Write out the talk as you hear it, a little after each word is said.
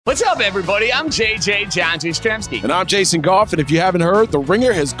What's up, everybody? I'm JJ John Jastrzemski. And I'm Jason Goff, and if you haven't heard, The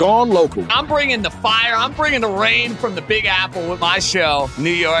Ringer has gone local. I'm bringing the fire, I'm bringing the rain from the Big Apple with my show, New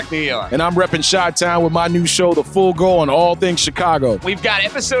York, New York. And I'm repping Chi-Town with my new show, The Full Go, on all things Chicago. We've got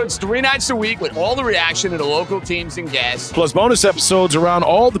episodes 3 nights a week with all the reaction to the local teams and guests. Plus bonus episodes around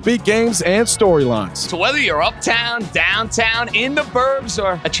all the big games and storylines. So whether you're uptown, downtown, in the burbs,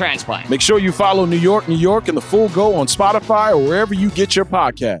 or a transplant, make sure you follow New York, New York, and The Full Go on Spotify or wherever you get your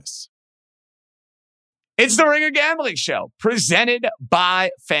podcasts. It's the Ringer Gambling Show, presented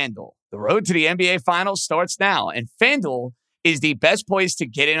by FanDuel. The road to the NBA Finals starts now, and FanDuel is the best place to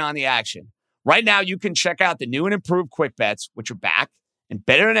get in on the action. Right now, you can check out the new and improved Quick Bets, which are back and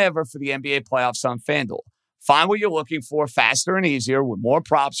better than ever for the NBA playoffs on FanDuel. Find what you're looking for faster and easier with more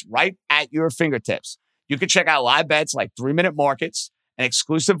props right at your fingertips. You can check out live bets like 3-minute markets and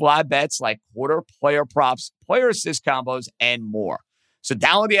exclusive live bets like quarter player props, player assist combos, and more. So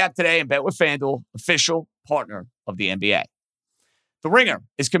download the app today and bet with FanDuel, official partner of the NBA. The Ringer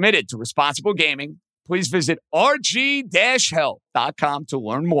is committed to responsible gaming. Please visit rg-help.com to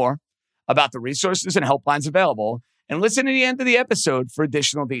learn more about the resources and helplines available, and listen to the end of the episode for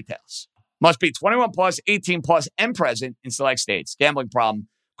additional details. Must be 21 plus, 18 plus, and present in select states. Gambling problem?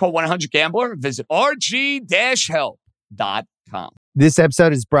 Call 1-800-GAMBLER. Visit rg-help.com. This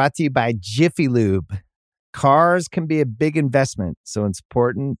episode is brought to you by Jiffy Lube. Cars can be a big investment, so it's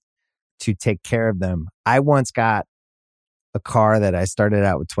important to take care of them. I once got a car that I started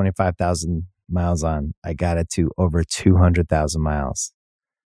out with 25,000 miles on. I got it to over 200,000 miles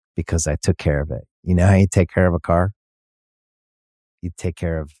because I took care of it. You know how you take care of a car? You take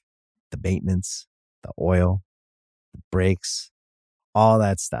care of the maintenance, the oil, the brakes, all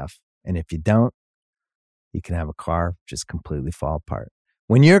that stuff. And if you don't, you can have a car just completely fall apart.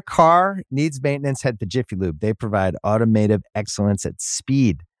 When your car needs maintenance, head to Jiffy Lube. They provide automotive excellence at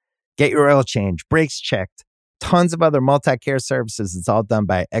speed. Get your oil change, brakes checked, tons of other multi-care services. It's all done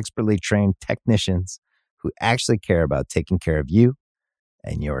by expertly trained technicians who actually care about taking care of you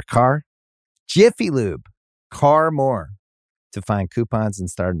and your car. Jiffy Lube, car more. To find coupons and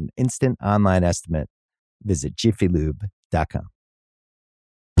start an instant online estimate, visit jiffylube.com.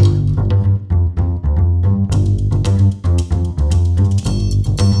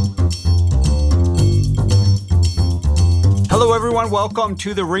 Hello, everyone. Welcome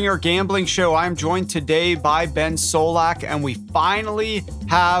to the Ringer Gambling Show. I'm joined today by Ben Solak, and we finally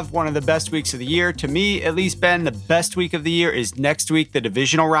have one of the best weeks of the year. To me, at least, Ben, the best week of the year is next week, the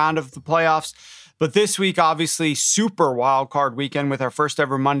divisional round of the playoffs. But this week, obviously, super wild card weekend with our first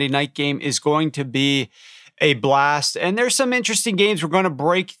ever Monday night game is going to be a blast. And there's some interesting games. We're going to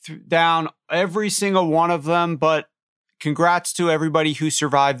break down every single one of them, but congrats to everybody who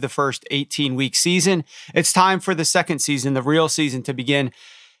survived the first 18-week season. It's time for the second season, the real season, to begin.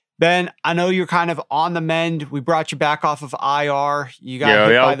 Ben, I know you're kind of on the mend. We brought you back off of IR. You got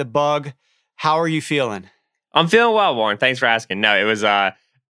hit by the bug. How are you feeling? I'm feeling well, Warren. Thanks for asking. No, it was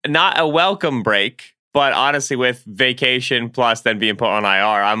not a welcome break, but honestly, with vacation plus then being put on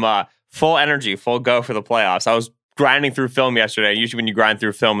IR, I'm full energy, full go for the playoffs. I was grinding through film yesterday. Usually when you grind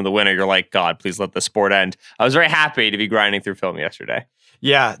through film in the winter, you're like, God, please let the sport end. I was very happy to be grinding through film yesterday.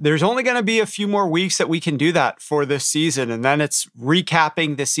 Yeah, there's only going to be a few more weeks that we can do that for this season. And then it's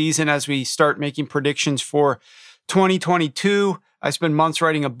recapping the season as we start making predictions for 2022. I spent months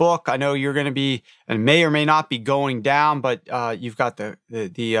writing a book. I know you're going to be, and may or may not be, going down, but you've got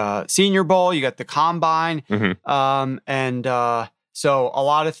the Senior Bowl, you got the Combine, so a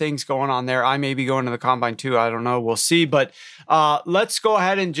lot of things going on there. I may be going to the Combine too. I don't know. We'll see. But let's go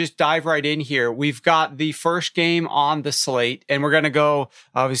ahead and just dive right in here. We've got the first game on the slate, and we're going to go,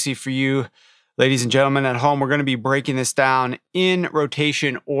 obviously, for you, ladies and gentlemen at home, we're going to be breaking this down in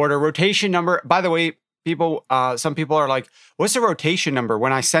rotation order. Rotation number, by the way, people, some people are like, what's the rotation number?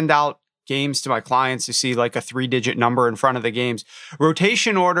 When I send out games to my clients, you see like a 3-digit number in front of the games.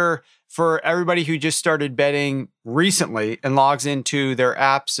 Rotation order, for everybody who just started betting recently and logs into their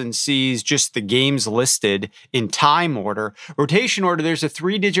apps and sees just the games listed in time order, rotation order, there's a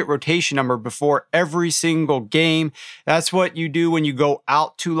 3-digit rotation number before every single game. That's what you do when you go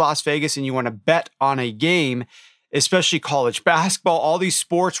out to Las Vegas and you want to bet on a game, especially college basketball, all these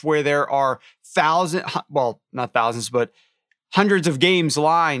sports where there are not thousands, but hundreds of games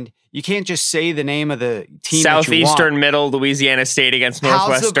lined. You can't just say the name of the team. Southeastern Middle Louisiana State against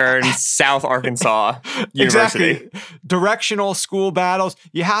Northwestern South Arkansas University. Exactly. Directional school battles.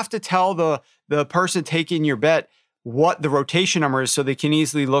 You have to tell the person taking your bet what the rotation number is so they can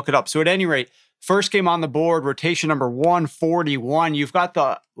easily look it up. So at any rate, first game on the board, rotation number 141. You've got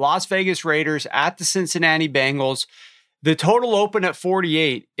the Las Vegas Raiders at the Cincinnati Bengals. The total opened at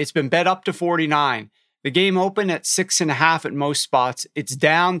 48. It's been bet up to 49. The game opened at 6.5 at most spots. It's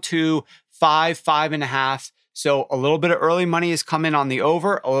down to 5.5. So a little bit of early money has come in on the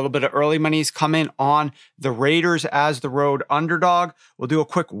over. A little bit of early money has come in on the Raiders as the road underdog. We'll do a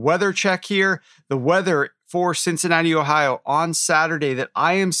quick weather check here. The weather for Cincinnati, Ohio on Saturday that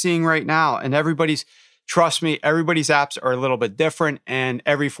I am seeing right now, and trust me, everybody's apps are a little bit different, and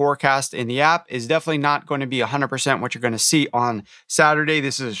every forecast in the app is definitely not going to be 100% what you're going to see on Saturday.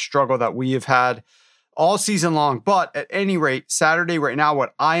 This is a struggle that we have had all season long. But at any rate, Saturday right now,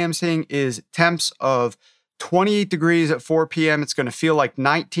 what I am seeing is temps of 28 degrees at 4 p.m. It's going to feel like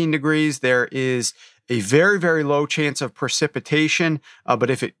 19 degrees. There is a very, very low chance of precipitation. But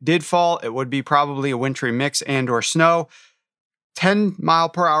if it did fall, it would be probably a wintry mix and or snow. 10 mile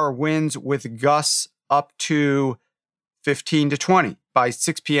per hour winds with gusts up to 15 to 20. By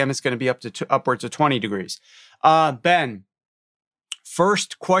 6 p.m., it's going to be upwards of 20 degrees. Ben,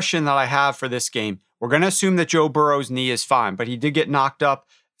 first question that I have for this game. We're going to assume that Joe Burrow's knee is fine, but he did get knocked up.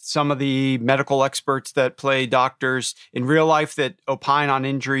 Some of the medical experts that play doctors in real life that opine on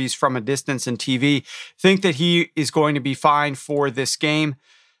injuries from a distance in TV think that he is going to be fine for this game.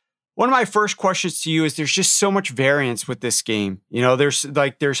 One of my first questions to you is there's just so much variance with this game. You know,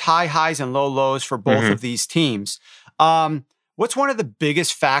 there's high highs and low lows for both of these teams. What's one of the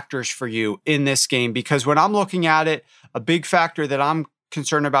biggest factors for you in this game? Because when I'm looking at it, a big factor that I'm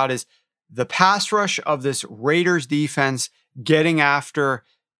concerned about is the pass rush of this Raiders defense getting after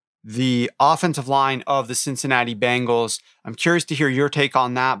the offensive line of the Cincinnati Bengals. I'm curious to hear your take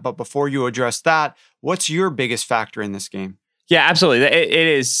on that. But before you address that, what's your biggest factor in this game? Yeah, absolutely. It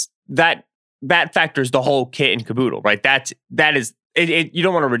is that factors the whole kit and caboodle, right? That is it. You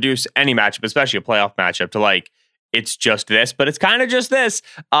don't want to reduce any matchup, especially a playoff matchup, to like it's just this, but it's kind of just this.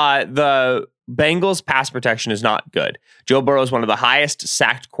 The Bengals pass protection is not good. Joe Burrow is one of the highest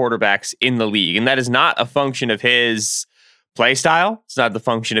sacked quarterbacks in the league, and that is not a function of his play style. It's not the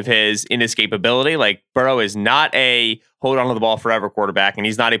function of his inescapability. Like, Burrow is not a hold on to the ball forever quarterback, and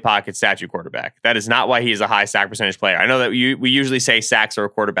he's not a pocket statue quarterback. That is not why he is a high sack percentage player. I know that we usually say sacks are a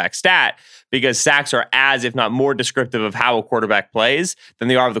quarterback stat because sacks are as, if not more, descriptive of how a quarterback plays than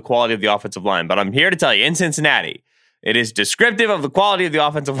they are of the quality of the offensive line. But I'm here to tell you, in Cincinnati, it is descriptive of the quality of the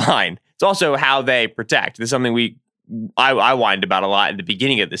offensive line. It's also how they protect. This is something I whined about a lot at the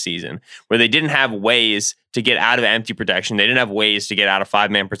beginning of the season, where they didn't have ways to get out of empty protection. They didn't have ways to get out of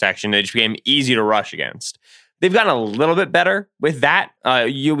five-man protection. They just became easy to rush against. They've gotten a little bit better with that.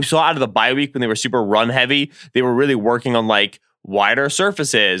 You saw out of the bye week when they were super run heavy, they were really working on like wider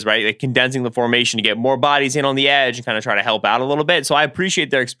surfaces, right? Like condensing the formation to get more bodies in on the edge and kind of try to help out a little bit. So I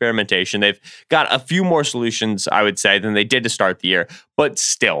appreciate their experimentation. They've got a few more solutions, I would say, than they did to start the year, but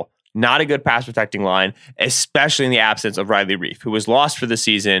still not a good pass protecting line, especially in the absence of Riley Reiff, who was lost for the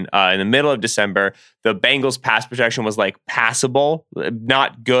season in the middle of December. The Bengals pass protection was like passable,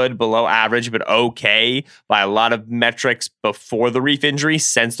 not good, below average, but okay by a lot of metrics before the Reiff injury.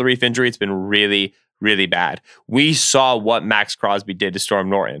 Since the Reiff injury, it's been really, really bad. We saw what Max Crosby did to Storm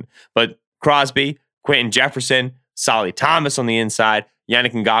Norton, but Crosby, Quentin Jefferson, Solly Thomas on the inside,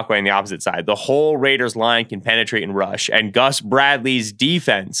 Yannick Ngakoue on the opposite side. The whole Raiders line can penetrate and rush. And Gus Bradley's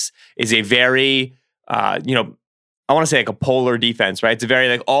defense is a very, I want to say like a polar defense, right? It's a very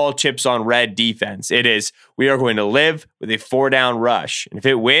like all chips on red defense. It is, we are going to live with a 4-down rush. And if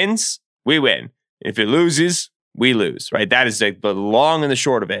it wins, we win. If it loses, we lose, right? That is like the long and the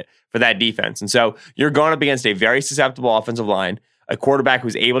short of it for that defense. And so you're going up against a very susceptible offensive line, a quarterback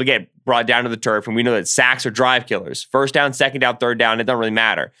who's able to get brought down to the turf. And we know that sacks are drive killers. First down, second down, third down, it doesn't really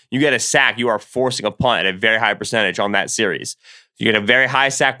matter. You get a sack, you are forcing a punt at a very high percentage on that series. You get a very high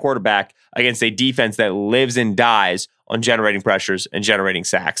sack quarterback against a defense that lives and dies on generating pressures and generating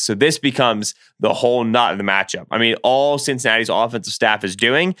sacks. So this becomes the whole nut of the matchup. I mean, all Cincinnati's offensive staff is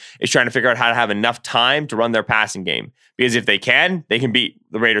doing is trying to figure out how to have enough time to run their passing game. Because if they can beat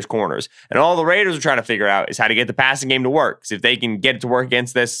the Raiders' corners. And all the Raiders are trying to figure out is how to get the passing game to work. Because if they can get it to work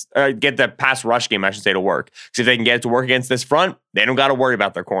against this, get the pass rush game, I should say, to work. Because if they can get it to work against this front, they don't got to worry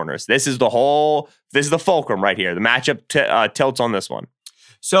about their corners. This is the fulcrum right here. The matchup tilts on this one.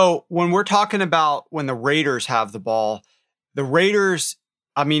 So when we're talking about when the Raiders have the ball, the Raiders,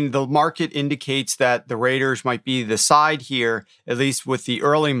 I mean, the market indicates that the Raiders might be the side here, at least with the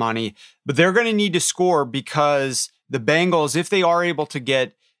early money, but they're going to need to score because the Bengals, if they are able to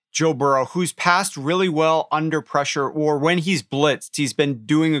get Joe Burrow, who's passed really well under pressure, or when he's blitzed. He's been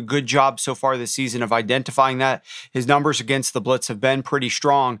doing a good job so far this season of identifying that. His numbers against the blitz have been pretty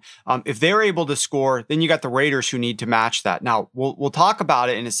strong. If they're able to score, then you got the Raiders who need to match that. Now, we'll talk about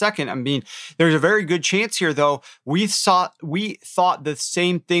it in a second. I mean, there's a very good chance here, though. We thought the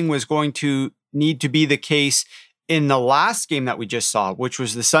same thing was going to need to be the case in the last game that we just saw, which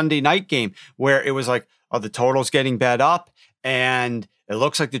was the Sunday night game, where it was like, oh, the total's getting bet up, and it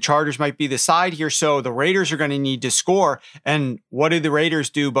looks like the Chargers might be the side here. So the Raiders are going to need to score. And what did the Raiders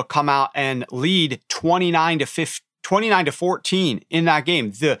do but come out and lead 29-14 in that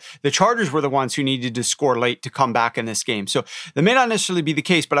game? The Chargers were the ones who needed to score late to come back in this game. So that may not necessarily be the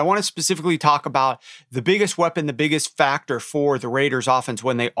case, but I want to specifically talk about the biggest weapon, the biggest factor for the Raiders offense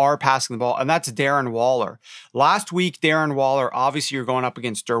when they are passing the ball, and that's Darren Waller. Last week, Darren Waller, obviously you're going up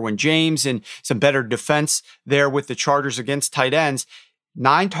against Derwin James and some better defense there with the Chargers against tight ends.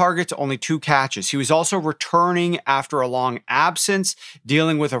 9 targets, only 2 catches. He was also returning after a long absence,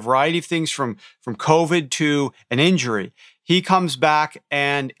 dealing with a variety of things from COVID to an injury. He comes back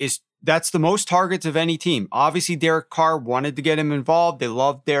and that's the most targets of any team. Obviously, Derek Carr wanted to get him involved. They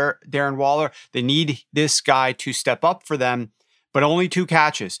love Darren Waller. They need this guy to step up for them, but only 2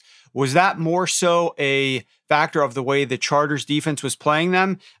 catches. Was that more so a factor of the way the Chargers defense was playing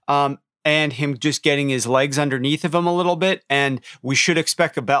them? And him just getting his legs underneath of him a little bit. And we should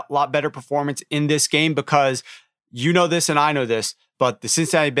expect a lot better performance in this game, because you know this and I know this, but the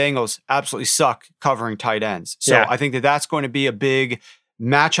Cincinnati Bengals absolutely suck covering tight ends. So yeah. I think that's going to be a big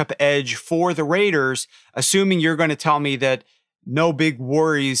matchup edge for the Raiders, assuming you're going to tell me that no big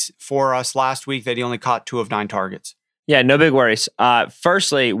worries for us last week that he only caught 2 of 9 targets. Yeah, no big worries.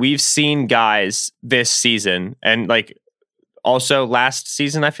 Firstly, we've seen guys this season, and like, also last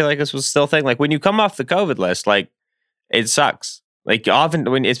season, I feel like this was still a thing. Like when you come off the COVID list, like it sucks. Like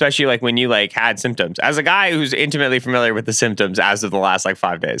often especially like when you like had symptoms. As a guy who's intimately familiar with the symptoms as of the last like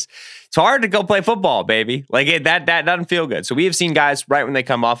 5 days, it's hard to go play football, baby. Like that doesn't feel good. So we have seen guys right when they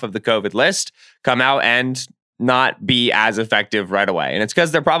come off of the COVID list come out and not be as effective right away. And it's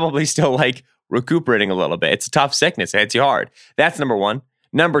because they're probably still like recuperating a little bit. It's a tough sickness. It hits you hard. That's number one.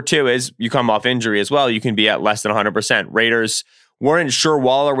 Number 2 is you come off injury as well. You can be at less than 100%. Raiders weren't sure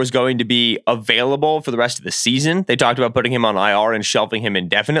Waller was going to be available for the rest of the season. They talked about putting him on IR and shelving him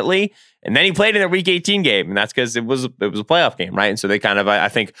indefinitely. And then he played in their Week 18 game, and that's because it was a playoff game, right? And so they kind of, I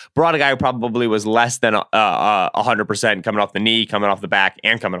think, brought a guy who probably was less than 100% coming off the knee, coming off the back,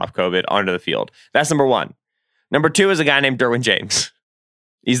 and coming off COVID onto the field. That's number 1. Number 2 is a guy named Derwin James.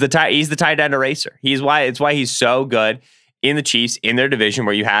 He's the tight end eraser. It's why he's so good in the Chiefs, in their division,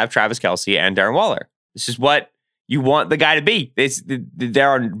 where you have Travis Kelce and Darren Waller. This is what you want the guy to be. There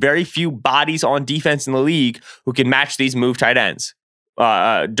are very few bodies on defense in the league who can match these move tight ends.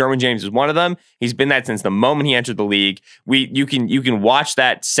 Derwin James is one of them. He's been that since the moment he entered the league. You can watch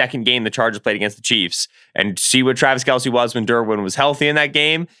that second game the Chargers played against the Chiefs and see what Travis Kelce was when Derwin was healthy in that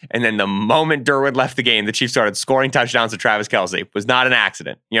game. And then the moment Derwin left the game, the Chiefs started scoring touchdowns to Travis Kelce. It was not an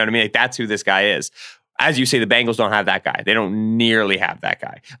accident. You know what I mean? Like, that's who this guy is. As you say, the Bengals don't have that guy. They don't nearly have that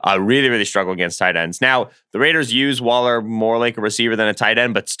guy. Really, really struggle against tight ends. Now, the Raiders use Waller more like a receiver than a tight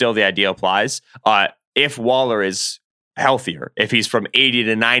end, but still the idea applies. If Waller is healthier, if he's from 80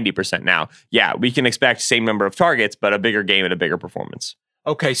 to 90% now, yeah, we can expect same number of targets, but a bigger game and a bigger performance.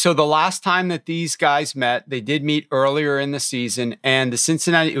 Okay, so the last time that these guys met, they did meet earlier in the season, and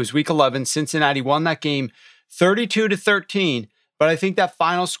it was week 11. Cincinnati won that game 32-13, but I think that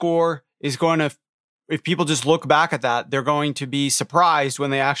final score is going to, if people just look back at that, they're going to be surprised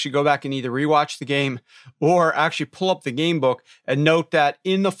when they actually go back and either rewatch the game or actually pull up the game book and note that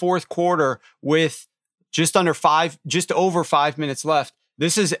in the fourth quarter with just over 5 minutes left,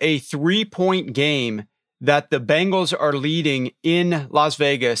 this is a 3-point game that the Bengals are leading in Las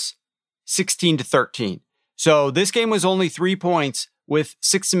Vegas 16-13. So this game was only 3 points with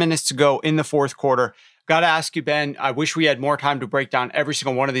 6 minutes to go in the fourth quarter. Got to ask you, Ben, I wish we had more time to break down every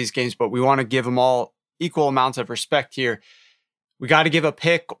single one of these games, but we want to give them all equal amounts of respect here. We got to give a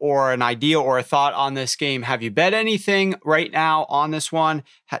pick or an idea or a thought on this game. Have you bet anything right now on this one?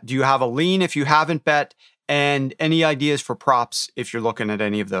 Do you have a lean if you haven't bet? And any ideas for props if you're looking at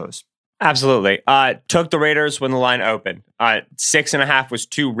any of those? Absolutely. Took the Raiders when the line opened. 6.5 was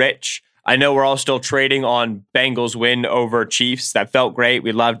too rich. I know we're all still trading on Bengals win over Chiefs. That felt great.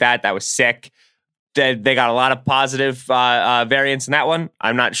 We loved that. That was sick. They got a lot of positive variance in that one.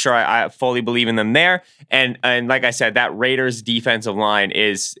 I'm not sure I fully believe in them there. And like I said, that Raiders defensive line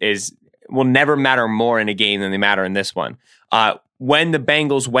will never matter more in a game than they matter in this one. when the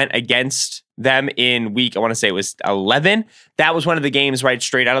Bengals went against them in week, I want to say it was 11. That was one of the games right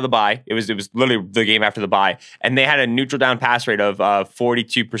straight out of the bye. It was literally the game after the bye. And they had a neutral down pass rate of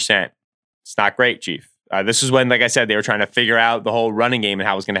 42%. It's not great, Chief. This is when, like I said, they were trying to figure out the whole running game and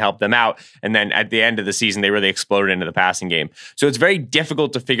how it was going to help them out. And then at the end of the season, they really exploded into the passing game. So it's very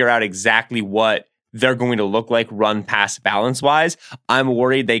difficult to figure out exactly what they're going to look like run pass balance wise. I'm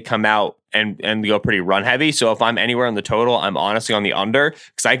worried they come out and go pretty run heavy. So if I'm anywhere on the total, I'm honestly on the under,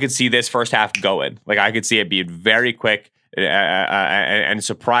 because I could see this first half going. Like, I could see it be very quick and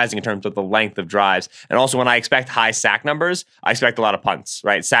surprising in terms of the length of drives. And also, when I expect high sack numbers, I expect a lot of punts,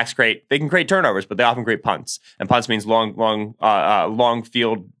 right? Sacks they can create turnovers, but they often create punts. And punts means long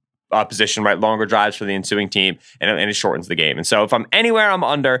field position, right? Longer drives for the ensuing team, and it shortens the game. And so if I'm anywhere, I'm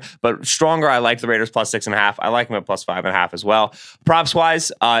under, but stronger, I like the Raiders plus 6.5. I like them at plus 5.5 as well. Props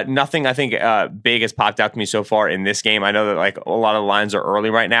wise, nothing I think big has popped out to me so far in this game. I know that like a lot of the lines are early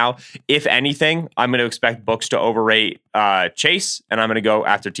right now. If anything, I'm going to expect books to overrate Chase, and I'm going to go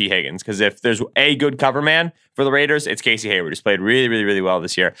after T. Higgins, because if there's a good cover man for the Raiders, it's Casey Hayward, who's played really, really, really well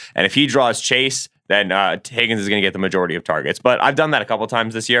this year. And if he draws Chase, then Higgins is going to get the majority of targets. But I've done that a couple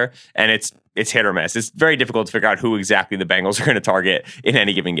times this year, and it's hit or miss. It's very difficult to figure out who exactly the Bengals are going to target in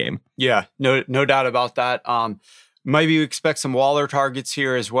any given game. Yeah, no doubt about that. Maybe we expect some Waller targets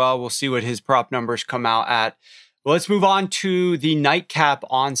here as well. We'll see what his prop numbers come out at. Well, let's move on to the nightcap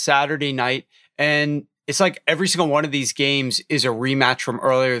on Saturday night. And it's like every single one of these games is a rematch from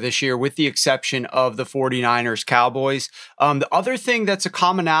earlier this year, with the exception of the 49ers Cowboys. The other thing that's a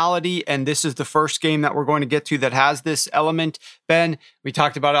commonality, and this is the first game that we're going to get to that has this element, Ben, we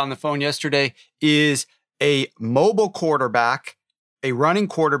talked about it on the phone yesterday, is a mobile quarterback, a running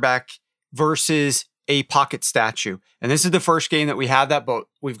quarterback versus a pocket statue. And this is the first game that we have that, but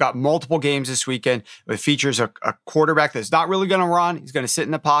we've got multiple games this weekend. It features a quarterback that's not really going to run. He's going to sit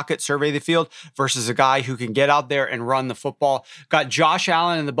in the pocket, survey the field, versus a guy who can get out there and run the football. Got Josh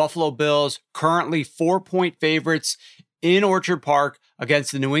Allen and the Buffalo Bills, currently 4-point favorites in Orchard Park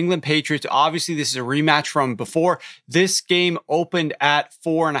against the New England Patriots. Obviously, this is a rematch from before. This game opened at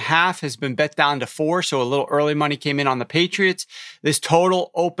 4.5, has been bet down to 4, so a little early money came in on the Patriots. This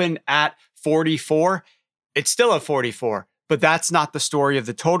total opened at 44. It's still at 44, but that's not the story of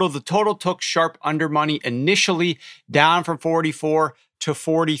the total. The total took sharp under money initially, down from 44 to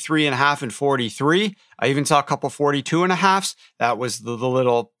 43.5 and 43. I even saw a couple 42.5s. That was the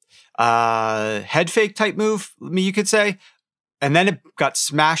little head fake type move, you could say. And then it got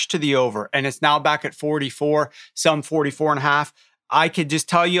smashed to the over, and it's now back at 44, some 44.5. I could just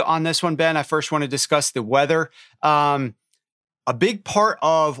tell you on this one, Ben, I first want to discuss the weather. A big part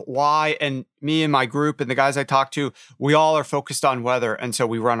of why, and me and my group and the guys I talk to, we all are focused on weather. And so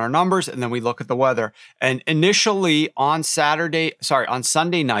we run our numbers and then we look at the weather. And initially on Sunday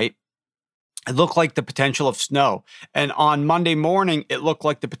night, it looked like the potential of snow. And on Monday morning, it looked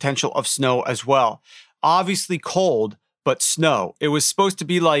like the potential of snow as well. Obviously cold, but snow. It was supposed to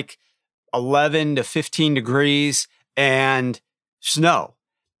be like 11 to 15 degrees and snow.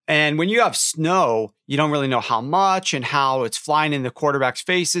 And when you have snow, you don't really know how much and how it's flying in the quarterback's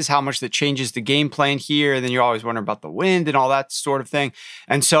faces, how much that changes the game plan here. And then you're always wondering about the wind and all that sort of thing.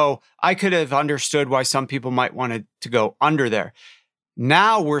 And so I could have understood why some people might want to go under there.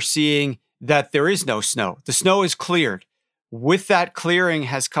 Now we're seeing that there is no snow. The snow is cleared. With that clearing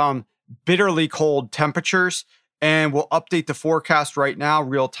has come bitterly cold temperatures. And we'll update the forecast right now,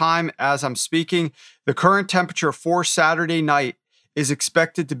 real time, as I'm speaking. The current temperature for Saturday night is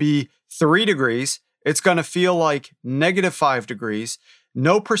expected to be 3 degrees. It's going to feel like -5 degrees.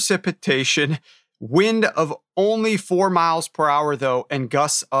 No precipitation. Wind of only 4 miles per hour, though, and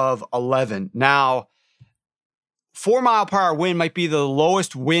gusts of 11. Now, 4 mile per hour wind might be the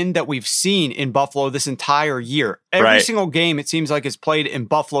lowest wind that we've seen in Buffalo this entire year. Every single game, it seems like, is played in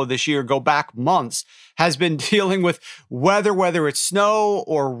Buffalo this year, go back months, has been dealing with weather, whether it's snow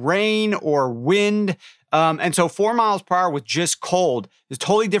or rain or wind. And so 4 miles per hour with just cold is a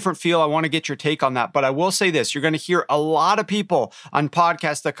totally different feel. I want to get your take on that. But I will say this, you're going to hear a lot of people on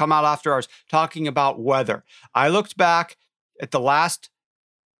podcasts that come out after ours talking about weather. I looked back at the last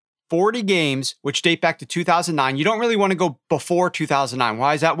 40 games, which date back to 2009. You don't really want to go before 2009.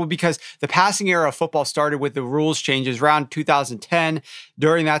 Why is that? Well, because the passing era of football started with the rules changes around 2010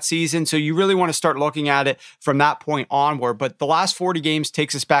 during that season. So you really want to start looking at it from that point onward. But the last 40 games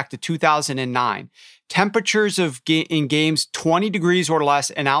takes us back to 2009. Temperatures in games 20 degrees or less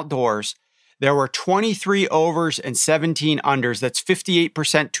and outdoors there were 23 overs and 17 unders. That's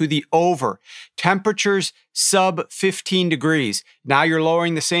 58% to the over. Temperatures sub 15 degrees. Now you're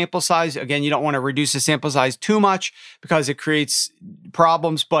lowering the sample size. Again, you don't want to reduce the sample size too much because it creates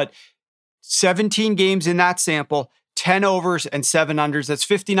problems, but 17 games in that sample, 10 overs and 7 unders. That's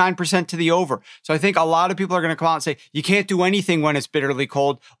 59% to the over. So I think a lot of people are going to come out and say, you can't do anything when it's bitterly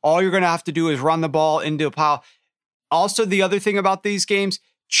cold. All you're going to have to do is run the ball into a pile. Also, the other thing about these games,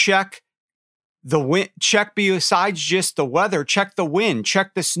 check the wind, check besides just the weather, check the wind,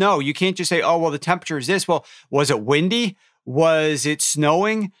 check the snow. You can't just say, oh, well, the temperature is this. Well, was it windy? Was it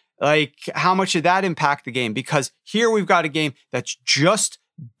snowing? Like, how much did that impact the game? Because here we've got a game that's just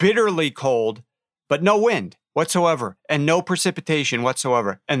bitterly cold, but no wind whatsoever and no precipitation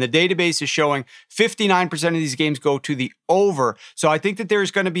whatsoever. And the database is showing 59% of these games go to the over. So I think that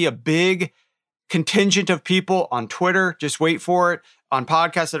there's going to be a big contingent of people on Twitter, just wait for it, on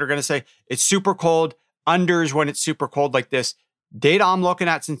podcasts that are going to say it's super cold, unders when it's super cold like this. Data I'm looking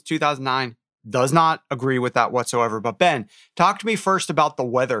at since 2009 does not agree with that whatsoever. But Ben, talk to me first about the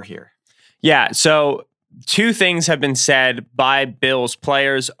weather here. Yeah, so two things have been said by Bills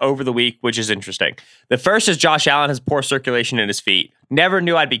players over the week, which is interesting. The first is Josh Allen has poor circulation in his feet. Never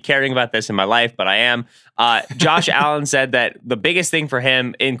knew I'd be caring about this in my life, but I am. Josh Allen said that the biggest thing for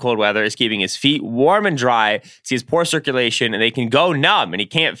him in cold weather is keeping his feet warm and dry. He has poor circulation and they can go numb and he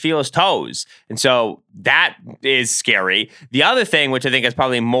can't feel his toes. And so that is scary. The other thing, which I think has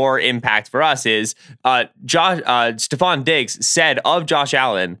probably more impact for us, is Stephon Diggs said of Josh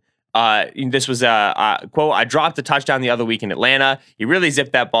Allen, this was a quote, I dropped a touchdown the other week in Atlanta. He really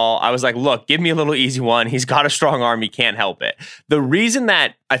zipped that ball. I was like, look, give me a little easy one. He's got a strong arm. He can't help it. The reason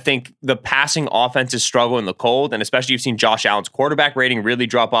that I think the passing offenses struggle in the cold, and especially you've seen Josh Allen's quarterback rating really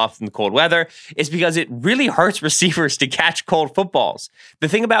drop off in the cold weather, is because it really hurts receivers to catch cold footballs. The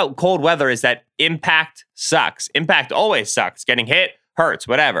thing about cold weather is that impact sucks. Impact always sucks. Getting hit hurts,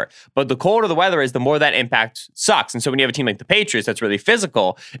 whatever. But the colder the weather is, the more that impact sucks. And so when you have a team like the Patriots that's really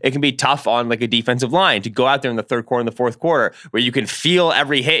physical, it can be tough on like a defensive line to go out there in the third quarter and the fourth quarter where you can feel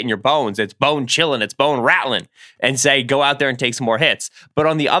every hit in your bones. It's bone chilling, it's bone rattling, and say, go out there and take some more hits. But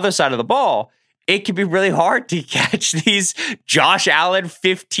on the other side of the ball, it can be really hard to catch these Josh Allen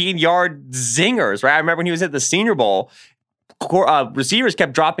 15-yard zingers, right? I remember when he was at the Senior Bowl, receivers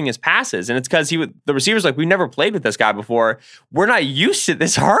kept dropping his passes, and it's because the receivers like, we've never played with this guy before. We're not used to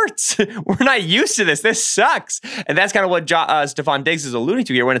this. Hurts. We're not used to this. This sucks. And that's kind of what Stephon Diggs is alluding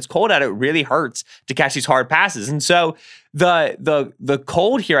to here. When it's cold out, it really hurts to catch these hard passes. And so the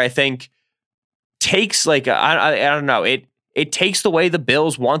cold here, I think, takes like I don't know, it takes the way the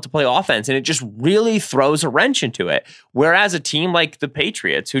Bills want to play offense, and it just really throws a wrench into it. Whereas a team like the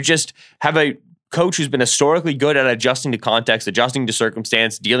Patriots, who just have a coach who's been historically good at adjusting to context, adjusting to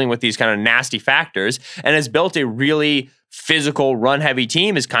circumstance, dealing with these kind of nasty factors, and has built a really physical, run-heavy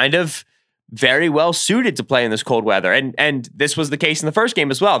team, is kind of very well suited to play in this cold weather. And this was the case in the first game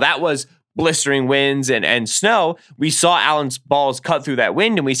as well. That was blistering winds and snow. We saw Allen's balls cut through that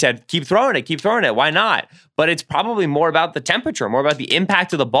wind, and we said, keep throwing it. Why not? But it's probably more about the temperature, more about the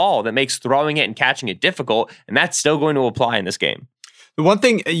impact of the ball that makes throwing it and catching it difficult, and that's still going to apply in this game. The one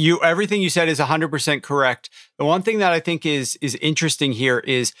thing everything you said is 100% correct. The one thing that I think is interesting here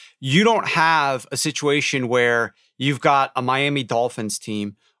is you don't have a situation where you've got a Miami Dolphins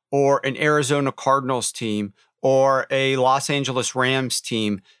team or an Arizona Cardinals team or a Los Angeles Rams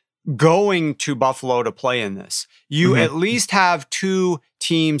team going to Buffalo to play in this. You at least have two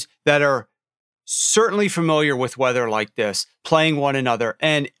teams that are certainly familiar with weather like this, playing one another.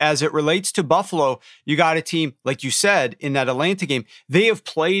 And as it relates to Buffalo, you got a team, like you said, in that Atlanta game, they have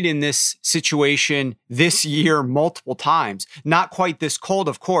played in this situation this year multiple times. Not quite this cold,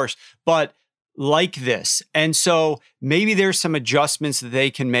 of course, but like this. And so maybe there's some adjustments that they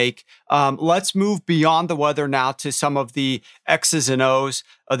can make. Let's move beyond the weather now to some of the X's and O's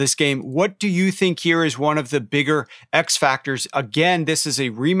of this game. What do you think here is one of the bigger X factors? Again, this is a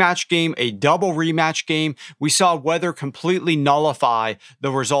rematch game, a double rematch game. We saw weather completely nullify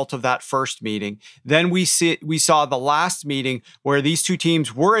the result of that first meeting. Then we saw the last meeting where these two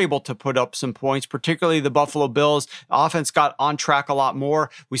teams were able to put up some points, particularly the Buffalo Bills. Offense got on track a lot more.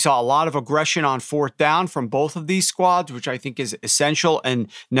 We saw a lot of aggression on fourth down from both of these squads, which I think is essential and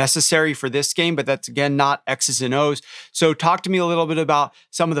necessary for this game, but that's, again, not X's and O's. So talk to me a little bit about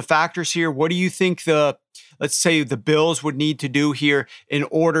some of the factors here. What do you think let's say the Bills would need to do here in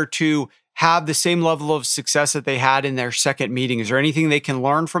order to have the same level of success that they had in their second meeting? Is there anything they can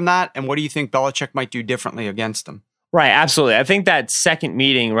learn from that? And what do you think Belichick might do differently against them? Right, absolutely. I think that second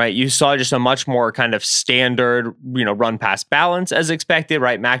meeting, right, you saw just a much more kind of standard, run pass balance as expected,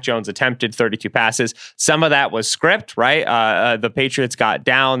 right? Mac Jones attempted 32 passes. Some of that was script, right? The Patriots got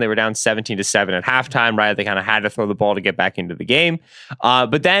down. They were down 17-7 at halftime, right? They kind of had to throw the ball to get back into the game.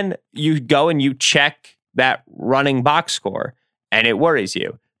 But then you go and you check that running box score, and it worries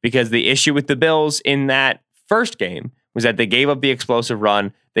you because the issue with the Bills in that first game was that they gave up the explosive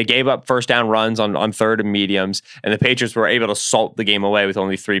run. They gave up first down runs on third and mediums, and the Patriots were able to salt the game away with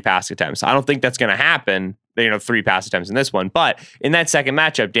only 3 pass attempts. I don't think that's going to happen, 3 pass attempts in this one. But in that second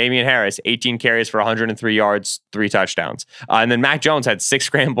matchup, Damian Harris, 18 carries for 103 yards, 3 touchdowns. And then Mac Jones had 6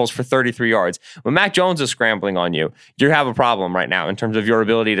 scrambles for 33 yards. When Mac Jones is scrambling on you, you have a problem right now in terms of your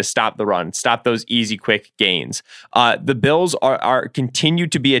ability to stop the run, stop those easy, quick gains. The Bills are continue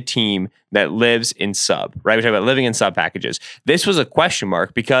to be a team that lives in sub, right? We talk about living in sub packages. This was a question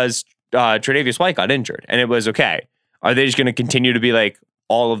mark because Tre'Davious White got injured, and it was okay. Are they just going to continue to be like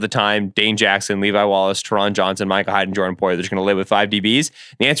all of the time Dane Jackson, Levi Wallace, Teron Johnson, Micah Hyde, and Jordan Poyer? They're just going to live with 5 DBs?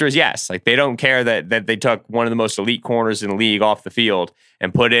 The answer is yes. Like, they don't care that they took one of the most elite corners in the league off the field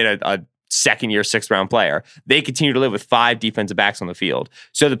and put in a second-year, 6th-round player. They continue to live with 5 defensive backs on the field.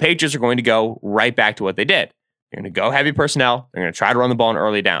 So the Patriots are going to go right back to what they did. They're going to go heavy personnel. They're going to try to run the ball in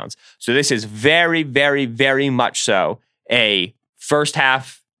early downs. So this is very, very, very much so a first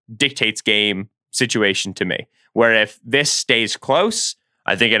half dictates game situation to me, where if this stays close,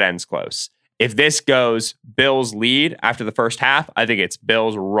 I think it ends close. If this goes Bills lead after the first half, I think it's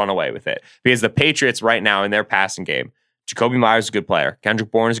Bills run away with it. Because the Patriots right now in their passing game, Jacoby Myers is a good player.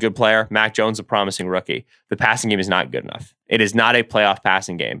 Kendrick Bourne is a good player. Mac Jones is a promising rookie. The passing game is not good enough. It is not a playoff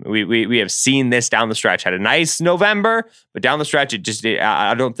passing game. We have seen this down the stretch. Had a nice November, but down the stretch,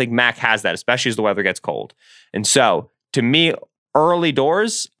 I don't think Mac has that, especially as the weather gets cold. And so, to me, early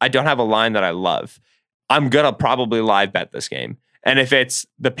doors, I don't have a line that I love. I'm going to probably live bet this game. And if it's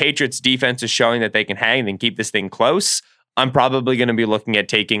the Patriots defense is showing that they can hang and keep this thing close, I'm probably going to be looking at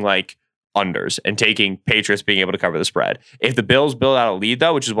taking like unders and taking Patriots being able to cover the spread. If the Bills build out a lead,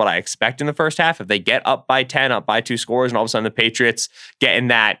 though, which is what I expect in the first half, if they get up by 10, up by 2 scores, and all of a sudden the Patriots get in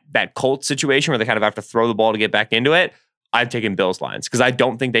that Colts situation where they kind of have to throw the ball to get back into it, I've taken Bills lines because I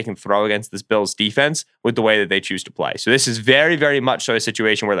don't think they can throw against this Bills defense with the way that they choose to play. So this is very, very much so a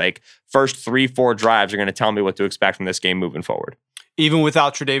situation where like first 3-4 drives are going to tell me what to expect from this game moving forward. Even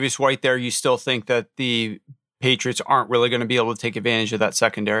without Tre'Davious White there, you still think that the Patriots aren't really going to be able to take advantage of that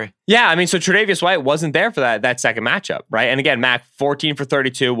secondary? Yeah, I mean, so Tre'Davious White wasn't there for that second matchup, right? And again, Mac, 14 for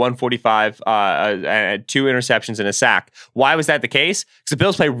 32, 145, 2 interceptions and a sack. Why was that the case? Because the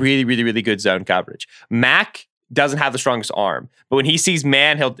Bills play really, really, really good zone coverage. Mac doesn't have the strongest arm, but when he sees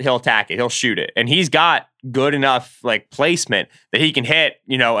man, he'll attack it, he'll shoot it, and he's got good enough like placement that he can hit,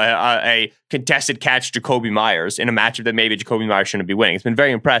 a contested catch Jacoby Myers in a matchup that maybe Jacoby Myers shouldn't be winning. It's been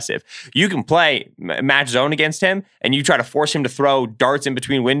very impressive. You can play match zone against him, and you try to force him to throw darts in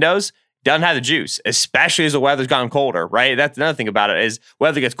between windows. Doesn't have the juice, especially as the weather's gotten colder, right? That's another thing about it is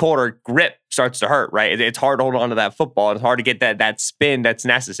weather gets colder, grip starts to hurt, right? It's hard to hold on to that football. It's hard to get that spin that's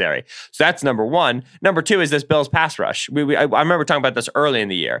necessary. So that's number one. Number two is this Bills pass rush. I remember talking about this early in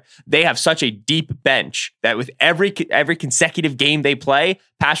the year. They have such a deep bench that with every consecutive game they play,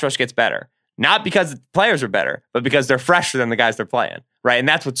 pass rush gets better. Not because the players are better, but because they're fresher than the guys they're playing, right? And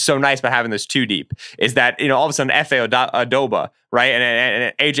that's what's so nice about having this 2 deep is that, all of a sudden Efe Odoba, right,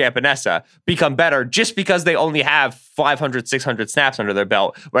 and AJ Epinesa become better just because they only have 500, 600 snaps under their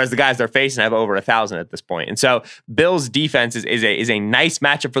belt, whereas the guys they're facing have over 1,000 at this point. And so Bills defense is a nice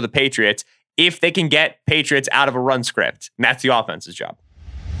matchup for the Patriots if they can get Patriots out of a run script. And that's the offense's job.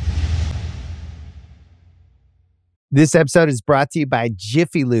 This episode is brought to you by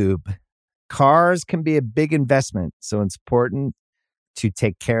Jiffy Lube. Cars can be a big investment, so it's important to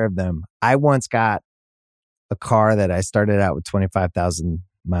take care of them. I once got a car that I started out with 25,000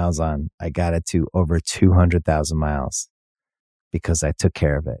 miles on. I got it to over 200,000 miles because I took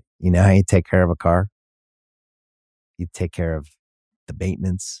care of it. You know how you take care of a car? You take care of the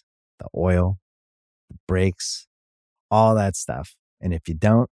maintenance, the oil, the brakes, all that stuff. And if you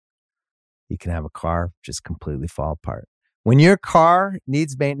don't, you can have a car just completely fall apart. When your car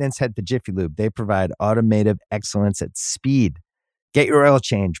needs maintenance, head to Jiffy Lube. They provide automotive excellence at speed. Get your oil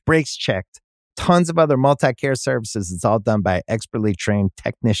change, brakes checked, tons of other multi-care services. It's all done by expertly trained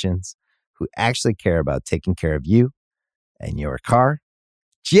technicians who actually care about taking care of you and your car.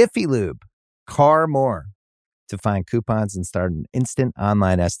 Jiffy Lube, car more. To find coupons and start an instant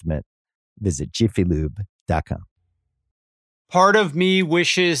online estimate, visit jiffylube.com. Part of me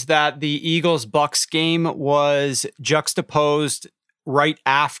wishes that the Eagles-Bucks game was juxtaposed right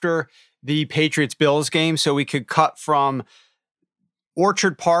after the Patriots-Bills game so we could cut from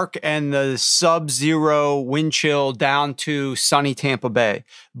Orchard Park and the sub-zero wind chill down to sunny Tampa Bay.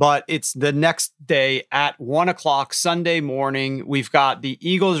 But it's the next day at 1 o'clock Sunday morning. We've got the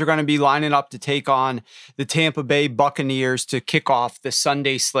Eagles are going to be lining up to take on the Tampa Bay Buccaneers to kick off the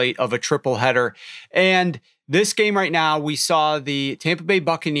Sunday slate of a triple header. And this game right now, we saw the Tampa Bay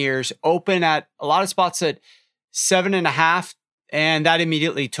Buccaneers open at a lot of spots at 7.5. And that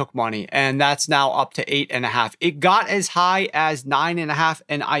immediately took money. And that's now up to 8.5. It got as high as 9.5.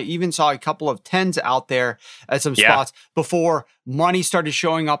 And I even saw a couple of 10s out there at some spots before money started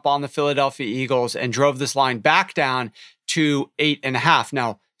showing up on the Philadelphia Eagles and drove this line back down to 8.5.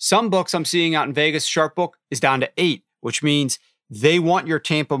 Now, some books I'm seeing out in Vegas, Sharp Book is down to 8, which means they want your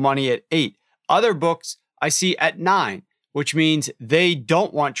Tampa money at 8. Other books I see at 9. Which means they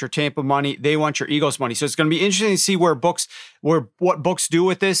don't want your Tampa money. They want your Eagles money. So it's going to be interesting to see what books do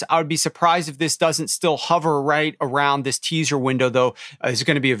with this. I would be surprised if this doesn't still hover right around this teaser window, though. It's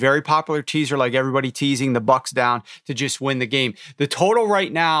going to be a very popular teaser, like everybody teasing the Bucks down to just win the game. The total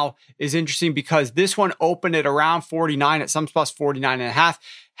right now is interesting because this one opened at around 49, at some spots 49.5,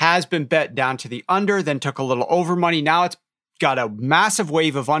 has been bet down to the under, then took a little over money. Now it's got a massive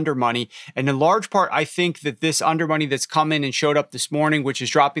wave of under money. And in large part, I think that this under money that's come in and showed up this morning, which is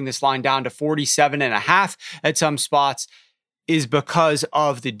dropping this line down to 47.5 at some spots, is because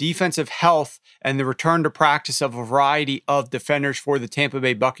of the defensive health and the return to practice of a variety of defenders for the Tampa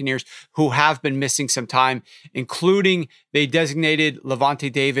Bay Buccaneers who have been missing some time, including they designated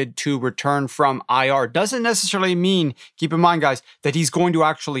Lavonte David to return from IR. Doesn't necessarily mean, keep in mind, guys, that he's going to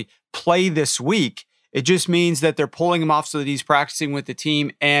actually play this week. It just means that they're pulling him off so that he's practicing with the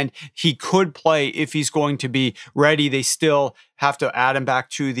team and he could play if he's going to be ready. They still have to add him back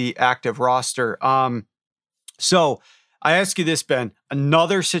to the active roster. So I ask you this, Ben,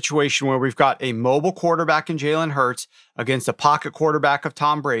 another situation where we've got a mobile quarterback in Jalen Hurts against a pocket quarterback of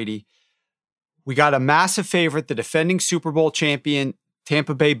Tom Brady. We got a massive favorite, the defending Super Bowl champion,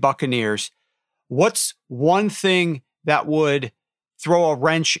 Tampa Bay Buccaneers. What's one thing that would throw a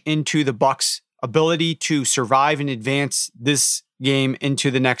wrench into the Bucs' ability to survive and advance this game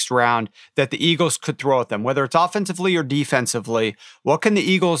into the next round that the Eagles could throw at them, whether it's offensively or defensively? What can the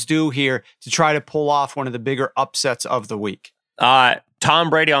Eagles do here to try to pull off one of the bigger upsets of the week?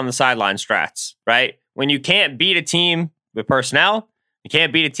 Tom Brady on the sideline strats, right? When you can't beat a team with personnel, you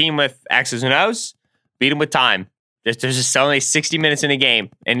can't beat a team with X's and O's, beat them with time. There's just only 60 minutes in a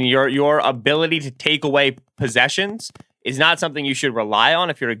game, and your ability to take away possessions is not something you should rely on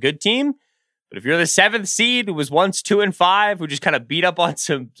if you're a good team. But if you're the 7th seed who was once 2-5, who just kind of beat up on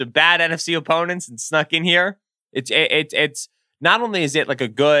some bad NFC opponents and snuck in here, it's not only is it like a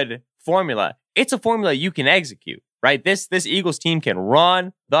good formula, it's a formula you can execute, right? This Eagles team can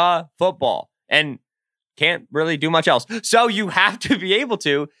run the football and can't really do much else. So you have to be able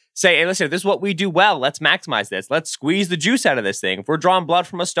to say, hey, listen, if this is what we do well, let's maximize this. Let's squeeze the juice out of this thing. If we're drawing blood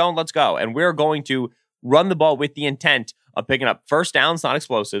from a stone, let's go. And we're going to run the ball with the intent of picking up first downs, not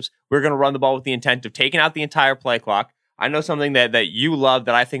explosives. We're going to run the ball with the intent of taking out the entire play clock. I know something that you love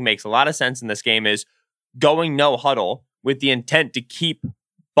that I think makes a lot of sense in this game is going no huddle with the intent to keep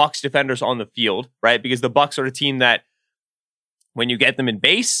Bucs defenders on the field, right? Because the Bucs are a team that when you get them in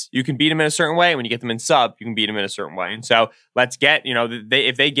base, you can beat them in a certain way. When you get them in sub, you can beat them in a certain way. And so let's get,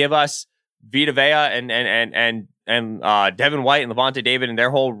 if they give us Vita Vea and Devin White and Lavonte David and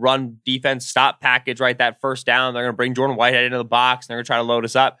their whole run defense stop package, right? That first down, they're going to bring Jordan Whitehead into the box. And they're going to try to load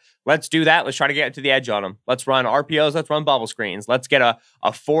us up. Let's do that. Let's try to get to the edge on them. Let's run RPOs. Let's run bubble screens. Let's get a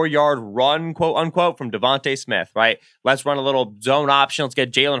 4-yard run, quote unquote, from Devontae Smith, right? Let's run a little zone option. Let's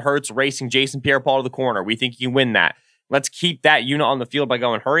get Jalen Hurts racing Jason Pierre-Paul to the corner. We think he can win that. Let's keep that unit on the field by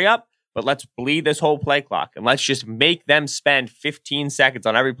going hurry up, but let's bleed this whole play clock. And let's just make them spend 15 seconds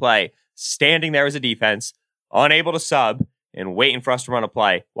on every play standing there as a defense, unable to sub, and waiting for us to run a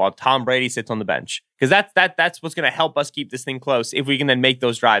play while Tom Brady sits on the bench. Because that's what's going to help us keep this thing close if we can then make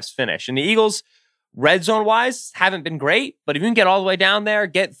those drives finish. And the Eagles, red zone-wise, haven't been great, but if you can get all the way down there,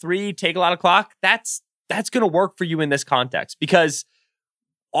 get 3, take a lot of clock, that's going to work for you in this context. Because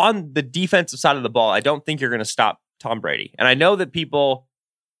on the defensive side of the ball, I don't think you're going to stop Tom Brady. And I know that people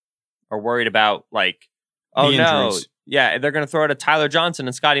are worried about, like, oh no, yeah, they're going to throw it at Tyler Johnson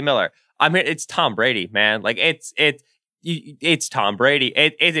and Scotty Miller. I mean, it's Tom Brady, man. Like, it's Tom Brady.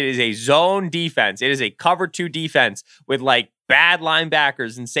 It is a zone defense. It is a cover 2 defense with like bad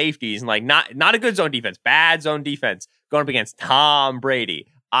linebackers and safeties and like not a good zone defense, bad zone defense going up against Tom Brady.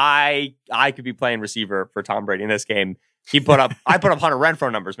 I could be playing receiver for Tom Brady in this game. I put up Hunter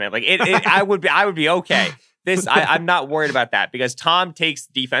Renfrow numbers, man. Like I would be okay. I'm not worried about that because Tom takes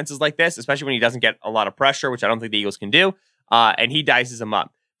defenses like this, especially when he doesn't get a lot of pressure, which I don't think the Eagles can do, and he dices them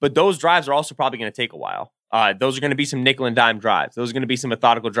up. But those drives are also probably going to take a while. Those are going to be some nickel and dime drives. Those are going to be some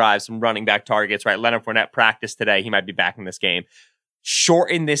methodical drives, some running back targets, right? Leonard Fournette practiced today. He might be back in this game.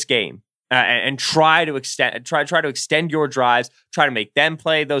 Shorten this game and try to extend your drives. Try to make them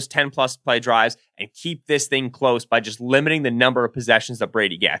play those 10-plus play drives and keep this thing close by just limiting the number of possessions that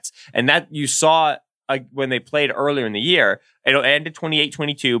Brady gets. And that you saw when they played earlier in the year. It ended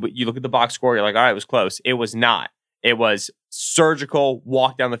 28-22, but you look at the box score, you're like, all right, it was close. It was not. It was surgical,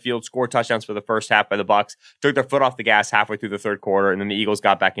 walk down the field, score touchdowns for the first half by the Bucs, took their foot off the gas halfway through the third quarter, and then the Eagles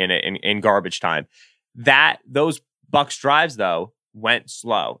got back in it in garbage time. Those Bucs drives, though, went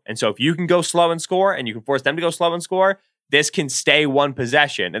slow. And so if you can go slow and score, and you can force them to go slow and score, this can stay one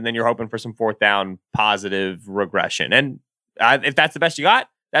possession, and then you're hoping for some fourth down positive regression. And if that's the best you got,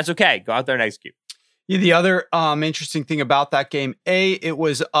 that's okay. Go out there and execute. Yeah, the other interesting thing about that game, it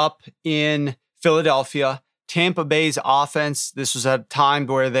was up in Philadelphia. Tampa Bay's offense, this was at a time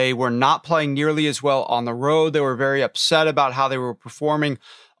where they were not playing nearly as well on the road. They were very upset about how they were performing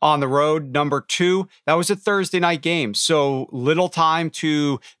on the road. Number two, that was a Thursday night game. So little time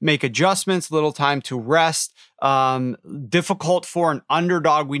to make adjustments, little time to rest. Difficult for an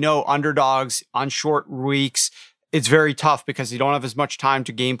underdog. We know underdogs on short weeks, it's very tough because you don't have as much time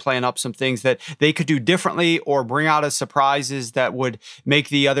to game plan up some things that they could do differently or bring out as surprises that would make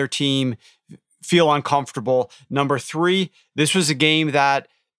the other team feel uncomfortable. Number three, this was a game that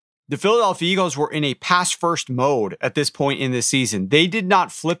the Philadelphia Eagles were in a pass-first mode at this point in the season. They did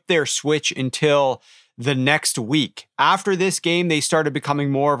not flip their switch until the next week. After this game, they started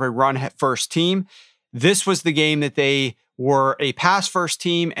becoming more of a run-first team. This was the game that they were a pass-first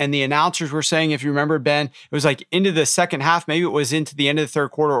team, and the announcers were saying, if you remember, Ben, it was like into the second half, maybe it was into the end of the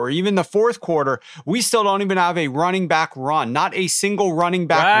third quarter or even the fourth quarter, we still don't even have a running back run, not a single running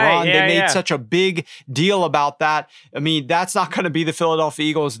back run. They made such a big deal about that. I mean, that's not going to be the Philadelphia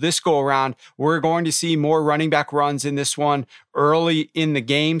Eagles this go around. We're going to see more running back runs in this one early in the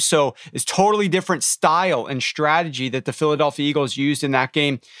game. So it's totally different style and strategy that the Philadelphia Eagles used in that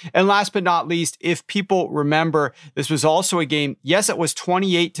game. And last but not least, if people remember, this was also a game, yes, it was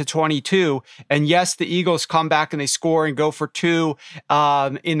 28-22. And yes, the Eagles come back and they score and go for two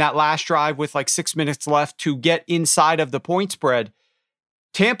in that last drive with like 6 minutes left to get inside of the point spread.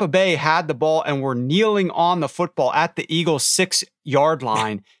 Tampa Bay had the ball and were kneeling on the football at the Eagles' 6-yard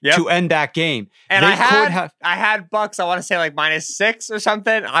line to end that game. And I had Bucs, I want to say like -6 or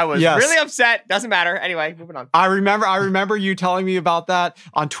something. I was really upset. Doesn't matter. Anyway, moving on. I remember you telling me about that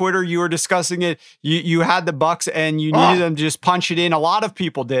on Twitter. You were discussing it. You had the Bucs and you needed them to just punch it in. A lot of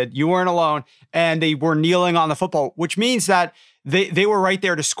people did. You weren't alone. And they were kneeling on the football, which means that they were right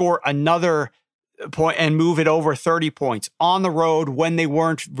there to score another point and move it over 30 points on the road when they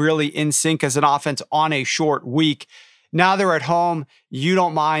weren't really in sync as an offense on a short week. Now they're at home. You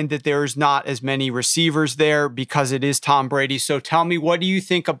don't mind that there's not as many receivers there because it is Tom Brady. So tell me, what do you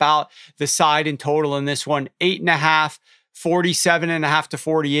think about the side in total in this one? 8.5, 47.5 to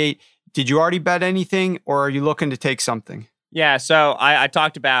 48. Did you already bet anything or are you looking to take something? Yeah, so I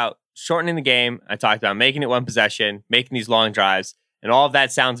talked about shortening the game. I talked about making it one possession, making these long drives, and all of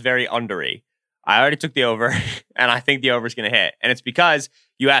that sounds very undery. I already took the over, and I think the over is going to hit. And it's because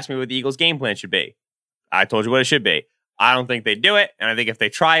you asked me what the Eagles' game plan should be. I told you what it should be. I don't think they do it, and I think if they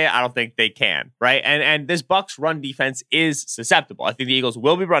try it, I don't think they can, right? And this Bucs run defense is susceptible. I think the Eagles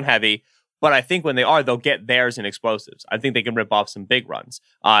will be run heavy, but I think when they are, they'll get theirs in explosives. I think they can rip off some big runs.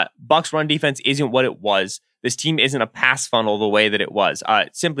 Bucs run defense isn't what it was. This team isn't a pass funnel the way that it was.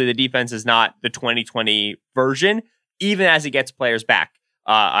 Simply, the defense is not the 2020 version, even as it gets players back.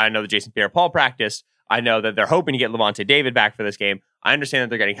 I know that Jason Pierre-Paul practiced. I know that they're hoping to get Levante David back for this game. I understand that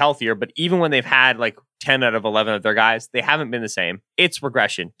they're getting healthier, but even when they've had like 10 out of 11 of their guys, they haven't been the same. It's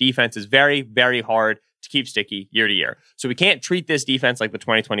regression. Defense is very, very hard to keep sticky year to year. So we can't treat this defense like the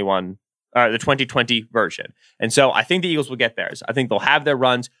 2020 version. And so I think the Eagles will get theirs. I think they'll have their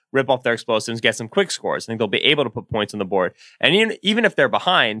runs, rip off their explosives, get some quick scores. I think they'll be able to put points on the board. And even if they're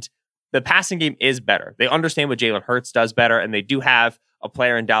behind, the passing game is better. They understand what Jalen Hurts does better, and they do have a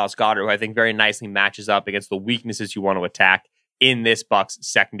player in Dallas Goedert who I think very nicely matches up against the weaknesses you want to attack in this Bucs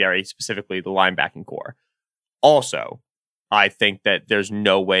secondary, specifically the linebacking core. Also, I think that there's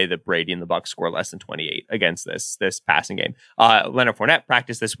no way that Brady and the Bucs score less than 28 against this passing game. Leonard Fournette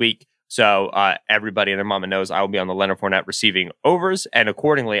practiced this week, so everybody and their mama knows I will be on the Leonard Fournette receiving overs, and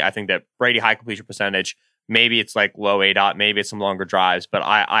accordingly, I think that Brady high completion percentage, Maybe it's like low ADOT, maybe it's some longer drives, but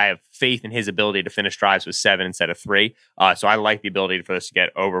I have faith in his ability to finish drives with 7 instead of 3. So I like the ability for this to get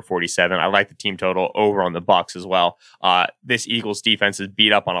over 47. I like the team total over on the Bucs as well. This Eagles defense has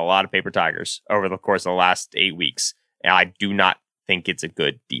beat up on a lot of paper tigers over the course of the last 8 weeks. And I do not think it's a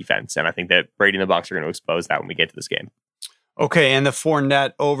good defense. And I think that Brady and the Bucs are going to expose that when we get to this game. Okay, and the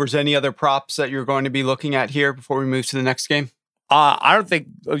Fournette overs. Any other props that you're going to be looking at here before we move to the next game? I don't think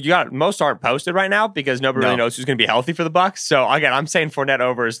most aren't posted right now because nobody really knows who's going to be healthy for the Bucs. So again, I'm saying Fournette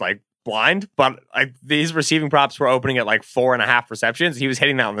over is like blind, but these receiving props were opening at like 4.5 receptions. He was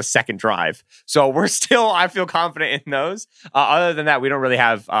hitting that on the second drive. So I feel confident in those. Other than that, we don't really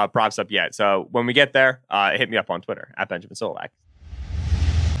have props up yet. So when we get there, hit me up on Twitter at Benjamin Solak.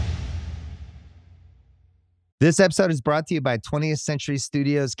 This episode is brought to you by 20th Century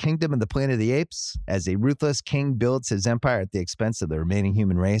Studios' Kingdom of the Planet of the Apes. As a ruthless king builds his empire at the expense of the remaining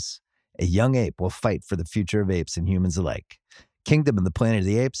human race, a young ape will fight for the future of apes and humans alike. Kingdom of the Planet of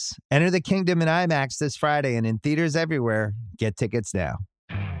the Apes. Enter the kingdom in IMAX this Friday and in theaters everywhere. Get tickets now.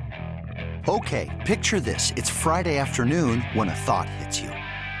 Okay, picture this. It's Friday afternoon when a thought hits you.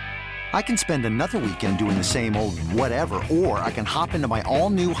 I can spend another weekend doing the same old whatever, or I can hop into my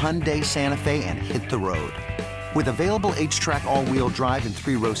all-new Hyundai Santa Fe and hit the road. With available H-Track all-wheel drive and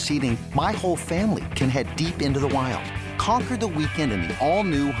 3-row seating, my whole family can head deep into the wild. Conquer the weekend in the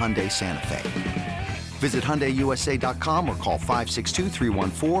all-new Hyundai Santa Fe. Visit HyundaiUSA.com or call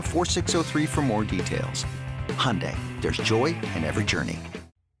 562-314-4603 for more details. Hyundai, there's joy in every journey.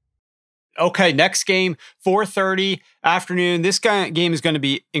 Okay, next game, 4:30 afternoon. This game is going to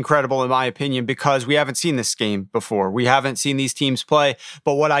be incredible in my opinion because we haven't seen this game before. We haven't seen these teams play.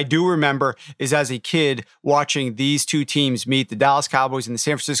 But what I do remember is as a kid watching these two teams meet, the Dallas Cowboys and the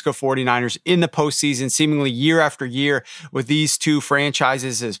San Francisco 49ers in the postseason, seemingly year after year with these two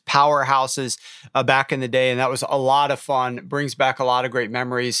franchises as powerhouses back in the day. And that was a lot of fun. Brings back a lot of great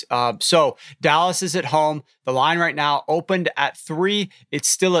memories. So Dallas is at home. The line right now opened at 3. It's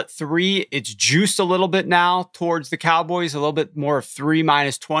still at 3. It's juiced a little bit now towards the Cowboys, a little bit more of 3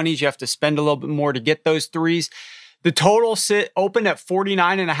 minus 20s. You have to spend a little bit more to get those 3s. The total opened at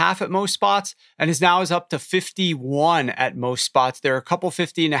 49.5 at most spots and is up to 51 at most spots. There are a couple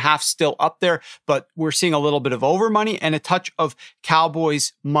 50.5 still up there, but we're seeing a little bit of over money and a touch of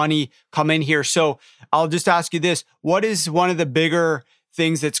Cowboys money come in here. So I'll just ask you this. What is one of the bigger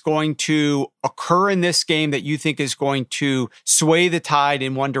things that's going to occur in this game that you think is going to sway the tide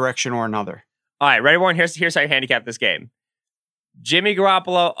in one direction or another? All right, ready, Warren? Here's how you handicap this game. Jimmy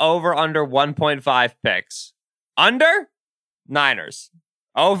Garoppolo over under 1.5 picks. Under? Niners.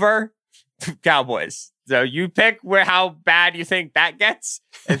 Over? Cowboys. So you pick how bad you think that gets,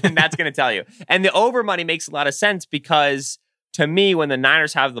 and then that's going to tell you. And the over money makes a lot of sense because to me, when the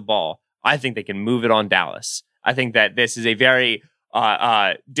Niners have the ball, I think they can move it on Dallas. I think that this is a very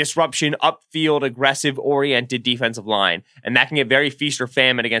disruption, upfield, aggressive-oriented defensive line. And that can get very feast or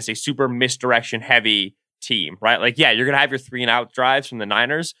famine against a super misdirection-heavy team, right? Like, yeah, you're going to have your 3-and-out drives from the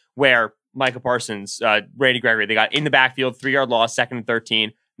Niners where Micah Parsons, Randy Gregory, they got in the backfield, 3-yard loss, 2nd and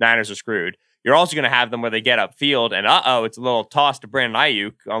 13, Niners are screwed. You're also going to have them where they get upfield and, it's a little toss to Brandon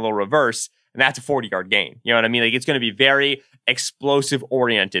Ayuk on a little reverse, and that's a 40-yard gain. You know what I mean? Like, it's going to be very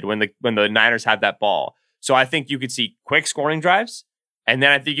explosive-oriented when the Niners have that ball. So I think you could see quick scoring drives, and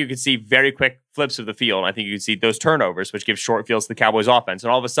then I think you could see very quick flips of the field. I think you could see those turnovers, which give short fields to the Cowboys offense.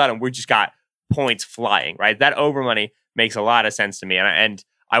 And all of a sudden, we just got points flying, right? That over money makes a lot of sense to me. And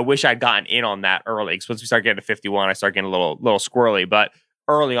I wish I'd gotten in on that early, because once we start getting to 51, I start getting a little squirrely. But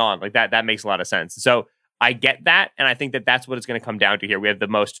early on, like that makes a lot of sense. So I get that, and I think that that's what it's going to come down to here. We have the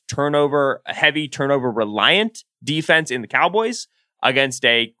most heavy turnover reliant defense in the Cowboys against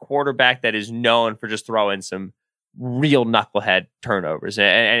a quarterback that is known for just throwing some real knucklehead turnovers,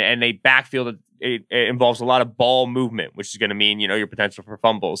 and a backfield. It involves a lot of ball movement, which is going to mean, your potential for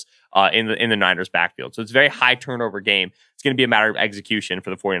fumbles in the Niners backfield. So it's a very high turnover game. It's going to be a matter of execution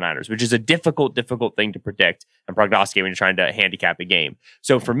for the 49ers, which is a difficult thing to predict and prognosticate when you're trying to handicap a game.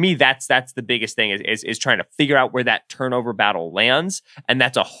 So for me, that's the biggest thing is trying to figure out where that turnover battle lands. And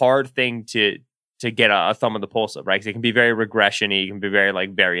that's a hard thing to get a thumb on the pulse of, right? Because it can be very regression-y, it can be very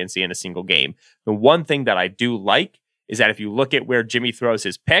variancy in a single game. The one thing that I do like is that if you look at where Jimmy throws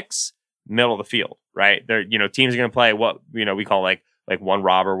his picks, middle of the field, right? They're, teams are going to play what, we call like one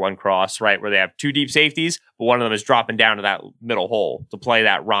robber, one cross, right? Where they have 2 deep safeties, but one of them is dropping down to that middle hole to play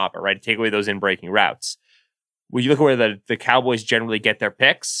that robber, right? To take away those in-breaking routes. When you look at where the Cowboys generally get their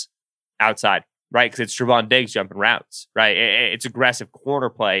picks, outside, right? Because it's Trevon Diggs jumping routes, right? It's aggressive corner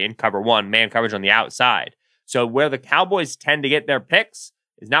play in cover 1, man coverage on the outside. So where the Cowboys tend to get their picks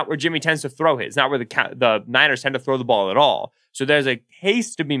It's not where Jimmy tends to throw it. It's not where the Niners tend to throw the ball at all. So there's a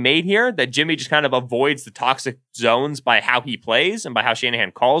case to be made here that Jimmy just kind of avoids the toxic zones by how he plays and by how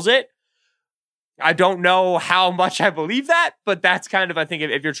Shanahan calls it. I don't know how much I believe that, but that's kind of, I think,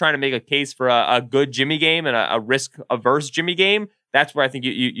 if you're trying to make a case for a good Jimmy game and a risk-averse Jimmy game, that's where I think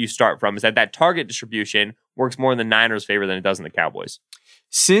you start from, is that target distribution works more in the Niners' favor than it does in the Cowboys.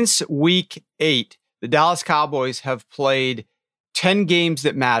 Since week 8, the Dallas Cowboys have played 10 games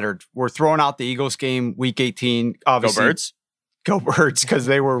that mattered. We're throwing out the Eagles game, week 18. Obviously, Go Birds. Go Birds, because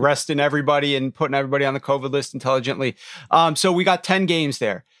they were resting everybody and putting everybody on the COVID list intelligently. So we got 10 games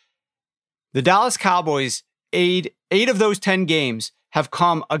there. The Dallas Cowboys, eight of those 10 games have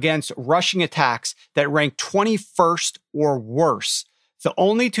come against rushing attacks that rank 21st or worse. The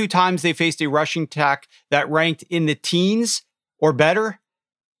only 2 times they faced a rushing attack that ranked in the teens or better,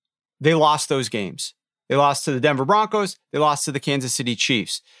 they lost those games. They lost to the Denver Broncos. They lost to the Kansas City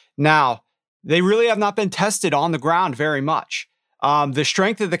Chiefs. Now, they really have not been tested on the ground very much. The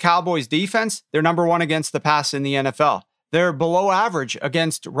strength of the Cowboys defense, they're number 1 against the pass in the NFL. They're below average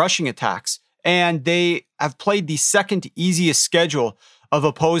against rushing attacks, and they have played the second easiest schedule of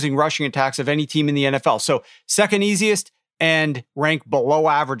opposing rushing attacks of any team in the NFL. So second easiest and rank below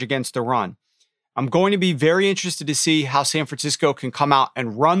average against the run. I'm going to be very interested to see how San Francisco can come out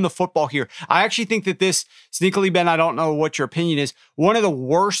and run the football here. I actually think that this, sneakily, Ben, I don't know what your opinion is, one of the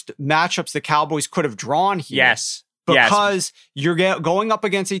worst matchups the Cowboys could have drawn here. Yes. Because you're going up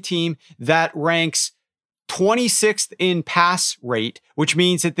against a team that ranks 26th in pass rate, which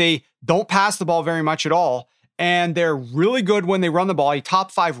means that they don't pass the ball very much at all. And they're really good when they run the ball, a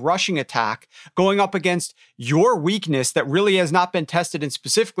top 5 rushing attack, going up against your weakness that really has not been tested, and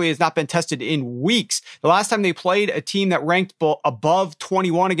specifically has not been tested in weeks. The last time they played a team that ranked above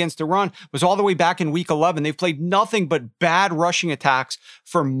 21 against the run was all the way back in week 11. They've played nothing but bad rushing attacks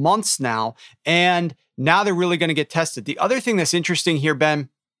for months now, and now they're really going to get tested. The other thing that's interesting here, Ben,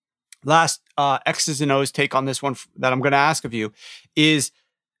 last X's and O's take on this one that I'm going to ask of you is,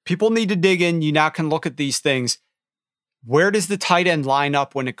 people need to dig in. You now can look at these things. Where does the tight end line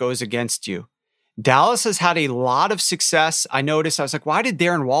up when it goes against you? Dallas has had a lot of success. I noticed, I was like, why did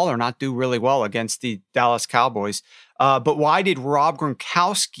Darren Waller not do really well against the Dallas Cowboys? But why did Rob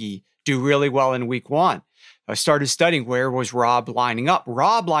Gronkowski do really well in week 1? I started studying, where was Rob lining up?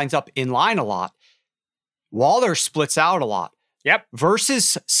 Rob lines up in line a lot. Waller splits out a lot. Yep.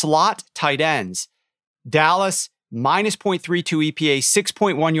 Versus slot tight ends, Dallas, minus 0.32 EPA,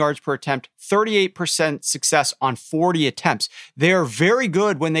 6.1 yards per attempt, 38% success on 40 attempts. They are very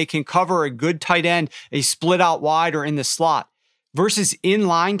good when they can cover a good tight end, a split out wide or in the slot. Versus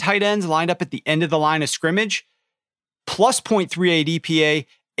inline tight ends lined up at the end of the line of scrimmage, plus 0.38 EPA,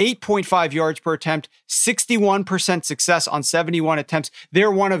 8.5 yards per attempt, 61% success on 71 attempts.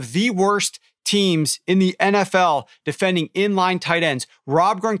 They're one of the worst teams in the NFL defending inline tight ends.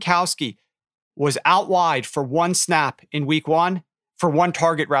 Rob Gronkowski was out wide for 1 snap in week 1, for 1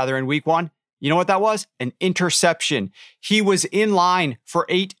 target rather in week 1. You know what that was? An interception. He was in line for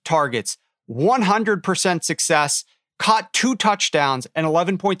 8 targets, 100% success, caught 2 touchdowns and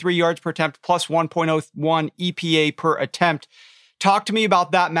 11.3 yards per attempt plus 1.01 EPA per attempt. Talk to me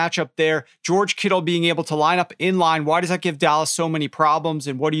about that matchup there. George Kittle being able to line up in line. Why does that give Dallas so many problems?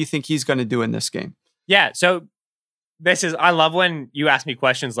 And what do you think he's going to do in this game? Yeah, so I love when you ask me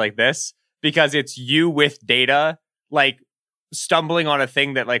questions like this, because it's you with data, like stumbling on a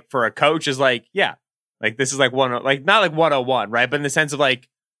thing that, like, for a coach is like, yeah, like this is like not like 101, right? But in the sense of like,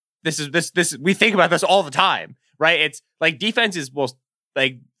 this we think about this all the time, right? It's like defense is, well,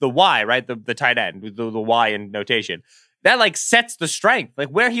 like the Y, right? The tight end, the Y in notation. That like sets the strength, like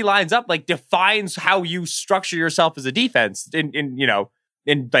where he lines up, like defines how you structure yourself as a defense in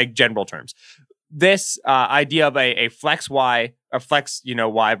like general terms. This idea of a flex Y, a flex,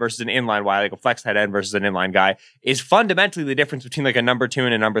 Y versus an inline Y, like a flex tight end versus an inline guy, is fundamentally the difference between like a number 2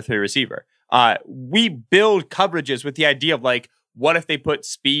 and a number 3 receiver. We build coverages with the idea of like, what if they put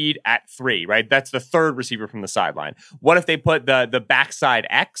speed at 3, right? That's the 3rd receiver from the sideline. What if they put the backside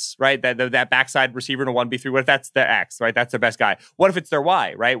X, right? That backside receiver in a 1B3, what if that's the X, right? That's their best guy. What if it's their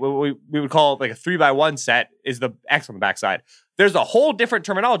Y, right? We would call it like a 3x1 set is the X on the backside. There's a whole different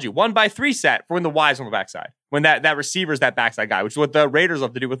terminology, 1x3 set for when the Y is on the backside. When that receiver is that backside guy, which is what the Raiders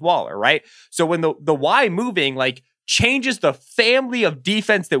love to do with Waller, right? So when the Y moving like changes the family of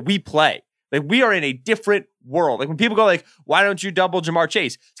defense that we play. Like, we are in a different world. Like, when people go like, why don't you double Jamar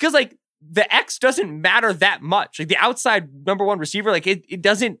Chase? It's because like the X doesn't matter that much. Like the outside number 1 receiver, like it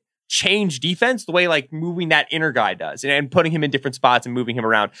doesn't change defense the way like moving that inner guy does and putting him in different spots and moving him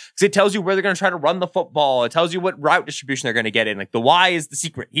around. Because it tells you where they're going to try to run the football. It tells you what route distribution they're going to get in. Like the Y is the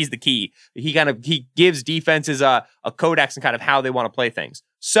secret. He's the key. He gives defenses a codex and kind of how they want to play things.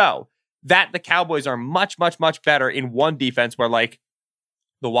 So that the Cowboys are much, much, much better in one defense where like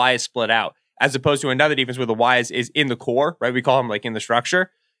the Y is split out, as opposed to another defense where the Y is in the core, right? We call them like in the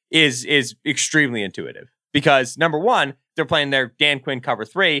structure, is extremely intuitive. Because number one, they're playing their Dan Quinn cover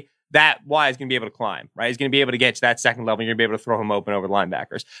 3. That Y is going to be able to climb, right? He's going to be able to get to that second level. You're going to be able to throw him open over the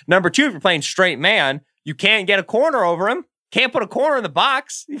linebackers. Number 2, if you're playing straight man, you can't get a corner over him. Can't put a corner in the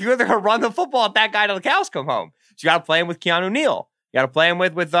box. You're going to run the football at that guy till the cows come home. So you got to play him with Keanu Neal. You got to play him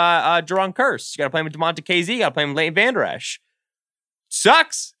with Jaron Kearse. You got to play him with DeMonte KZ. You got to play him with Leighton Vander Esch.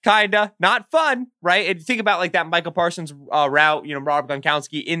 Sucks, kinda. Not fun, right? And think about like that Michael Parsons route, Rob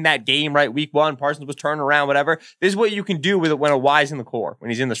Gronkowski in that game, right? Week 1, Parsons was turning around, whatever. This is what you can do with it when a Y's in the core,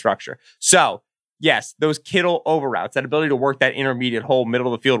 when he's in the structure. So, yes, those Kittle over routes, that ability to work that intermediate hole, middle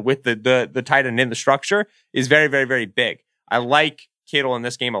of the field with the tight end in the structure is very, very, very big. I like Kittle in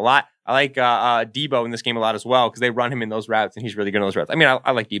this game a lot. I like Debo in this game a lot as well because they run him in those routes and he's really good in those routes. I mean,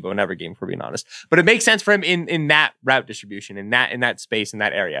 I like Debo in every game, for being honest, but it makes sense for him in that route distribution, in that space, in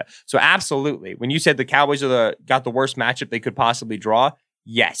that area. So absolutely, when you said the Cowboys got the worst matchup they could possibly draw,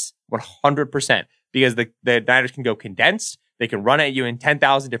 yes, 100%, because the Niners can go condensed. They can run at you in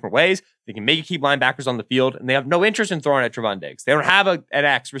 10,000 different ways. They can make you keep linebackers on the field, and they have no interest in throwing at Trevon Diggs. They don't have an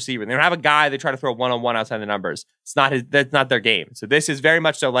X receiver. They don't have a guy they try to throw one-on-one outside the numbers. That's not their game. So this is very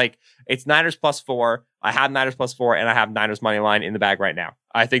much so like it's Niners +4. I have Niners +4, and I have Niners money line in the bag right now.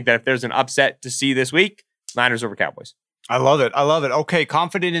 I think that if there's an upset to see this week, Niners over Cowboys. I love it. Okay,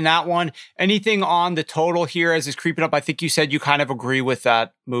 confident in that one. Anything on the total here as it's creeping up? I think you said you kind of agree with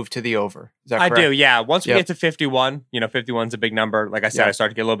that move to the over. Is that correct? I do, yeah. Once we get to 51, 51's a big number. Like I said, I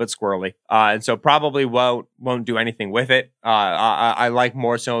start to get a little bit squirrely. And so probably won't do anything with it. I like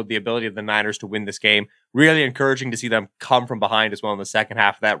more so the ability of the Niners to win this game. Really encouraging to see them come from behind as well in the second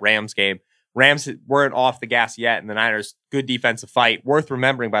half of that Rams game. Rams weren't off the gas yet, and the Niners, good defensive fight. Worth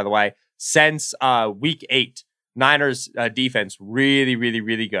remembering, by the way, since week 8, Niners defense really, really,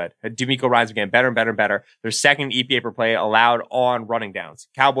 really good. DeMeco Ryans again, better and better and better. Their second EPA per play allowed on running downs.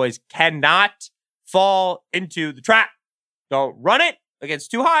 Cowboys cannot fall into the trap. Don't run it. It gets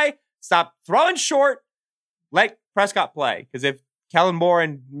too high. Stop throwing short. Let Prescott play. Because if Kellen Moore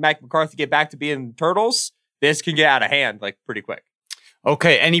and Mike McCarthy get back to being turtles, this can get out of hand like pretty quick.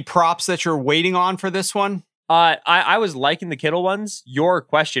 Okay, any props that you're waiting on for this one? I was liking the Kittle ones. Your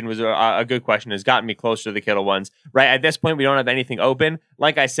question was a good question. Has gotten me closer to the Kittle ones. Right at this point, we don't have anything open.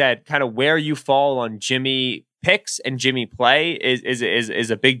 Like I said, kind of where you fall on Jimmy picks and Jimmy play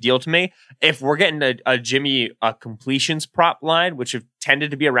is a big deal to me. If we're getting a Jimmy completions prop line, which have tended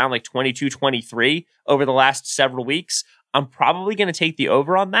to be around like 22, 23 over the last several weeks, I'm probably going to take the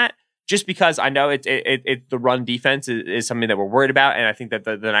over on that. Just because I know the run defense is something that we're worried about, and I think that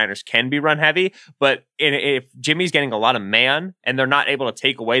the Niners can be run heavy. But if Jimmy's getting a lot of man and they're not able to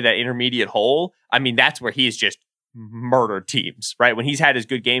take away that intermediate hole, I mean, that's where he's just murdered teams, right? When he's had his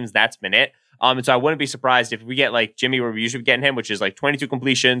good games, that's been it. And so I wouldn't be surprised if we get like Jimmy where we usually getting him, which is like 22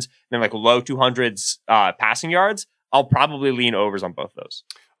 completions, and then like low 200s passing yards. I'll probably lean overs on both those.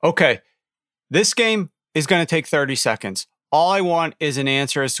 Okay. This game is going to take 30 seconds. All I want is an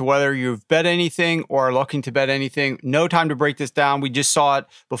answer as to whether you've bet anything or are looking to bet anything. No time to break this down. We just saw it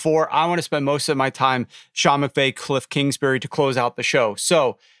before. I want to spend most of my time Sean McVay, Cliff Kingsbury to close out the show.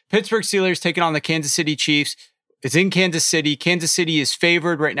 So Pittsburgh Steelers taking on the Kansas City Chiefs. It's in Kansas City. Kansas City is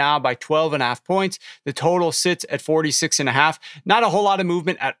favored right now by 12.5 points. The total sits at 46.5. Not a whole lot of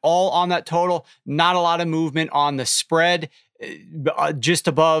movement at all on that total. Not a lot of movement on the spread. Just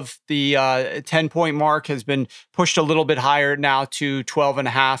above the 10-point mark has been pushed a little bit higher now to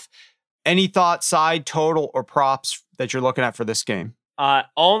 12.5. Any thoughts, side, total, or props that you're looking at for this game?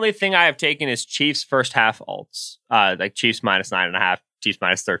 Only thing I have taken is Chiefs first half alts, like Chiefs -9.5, Chiefs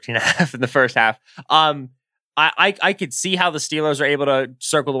 -13.5 in the first half. I could see how the Steelers are able to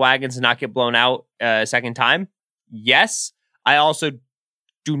circle the wagons and not get blown out a second time. Yes, I also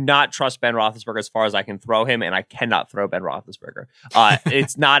do not trust Ben Roethlisberger as far as I can throw him, and I cannot throw Ben Roethlisberger.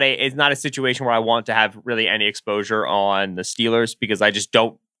 It's not a situation where I want to have really any exposure on the Steelers because I just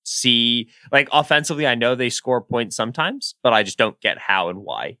don't see, like, offensively, I know they score points sometimes, but I just don't get how and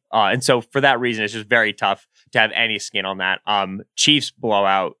why. And so for that reason, it's just very tough to have any skin on that. Chiefs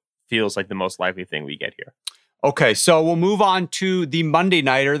blowout feels like the most likely thing we get here. Okay, so we'll move on to the Monday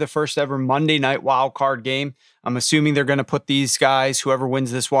Nighter, the first ever Monday night wild card game. I'm assuming they're going to put these guys, whoever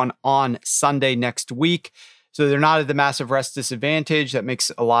wins this one, on Sunday next week. So they're not at the massive rest disadvantage. That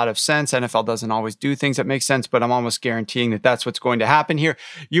makes a lot of sense. NFL doesn't always do things that make sense, but I'm almost guaranteeing that that's what's going to happen here.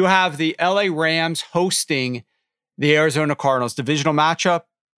 You have the LA Rams hosting the Arizona Cardinals. Divisional matchup.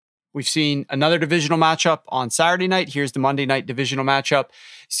 We've seen another divisional matchup on Saturday night. Here's the Monday night divisional matchup.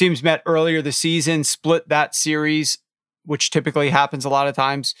 Teams met earlier this season, split that series, which typically happens a lot of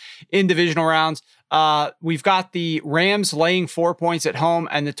times in divisional rounds. We've got the Rams laying 4 points at home,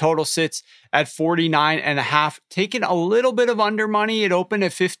 and the total sits at 49.5. Taking a little bit of under money. It opened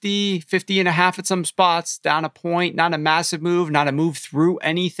at 50.5 at some spots, down a point. Not a massive move, not a move through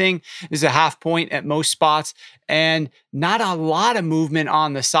anything. This is a half point at most spots, and not a lot of movement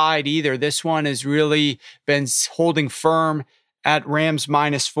on the side either. This one has really been holding firm at Rams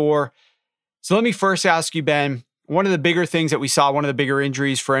 -4. So let me first ask you, Ben, one of the bigger things that we saw, one of the bigger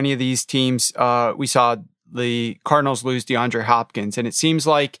injuries for any of these teams, we saw the Cardinals lose DeAndre Hopkins. And it seems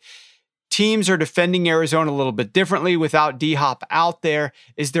like teams are defending Arizona a little bit differently without D-Hop out there.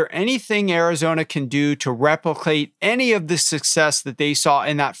 Is there anything Arizona can do to replicate any of the success that they saw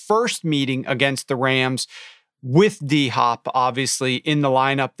in that first meeting against the Rams with D-Hop, obviously, in the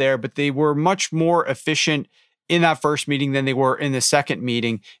lineup there? But they were much more efficient in that first meeting than they were in the second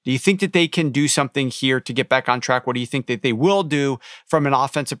meeting. Do you think that they can do something here to get back on track? What do you think that they will do from an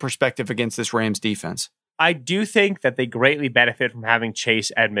offensive perspective against this Rams defense? I do think that they greatly benefit from having Chase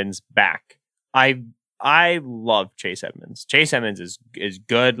Edmonds back. I love Chase Edmonds. Chase Edmonds is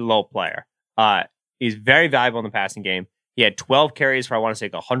good little player. He's very valuable in the passing game. He had 12 carries for, I want to say,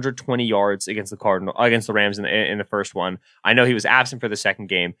 120 yards against the Rams in the first one. I know he was absent for the second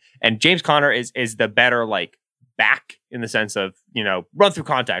game. And James Conner is the better back in the sense of, run through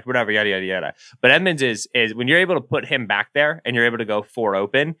contact, whatever, yada, yada, yada. But Edmonds is when you're able to put him back there and you're able to go 4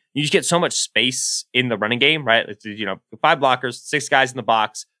 open, you just get so much space in the running game, right? It's, 5 blockers, 6 guys in the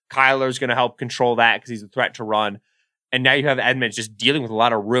box. Kyler's going to help control that because he's a threat to run. And now you have Edmonds just dealing with a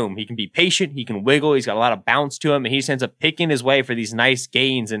lot of room. He can be patient. He can wiggle. He's got a lot of bounce to him. And he just ends up picking his way for these nice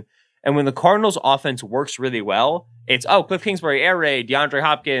gains. And when the Cardinals offense works really well, it's, Cliff Kingsbury, air raid, DeAndre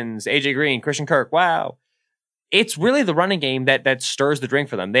Hopkins, AJ Green, Christian Kirk. Wow. It's really the running game that stirs the drink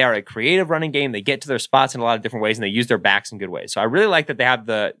for them. They are a creative running game. They get to their spots in a lot of different ways, and they use their backs in good ways. So I really like that they have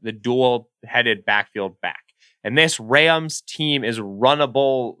the dual-headed backfield back. And this Rams team is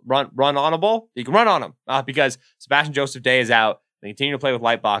run-onable. You can run on them because Sebastian Joseph Day is out. They continue to play with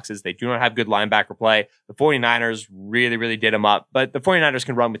light boxes. They do not have good linebacker play. The 49ers really, really did them up. But the 49ers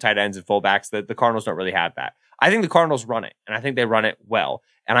can run with tight ends and fullbacks. The Cardinals don't really have that. I think the Cardinals run it, and I think they run it well.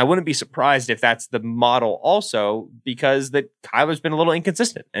 And I wouldn't be surprised if that's the model also because Kyler's been a little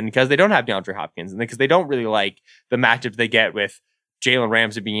inconsistent and because they don't have DeAndre Hopkins and because they don't really like the matchups they get with Jalen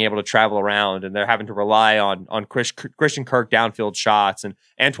Ramsey being able to travel around and they're having to rely on Christian Kirk downfield shots and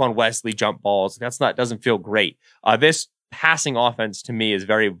Antoine Wesley jump balls. Doesn't feel great. This passing offense to me is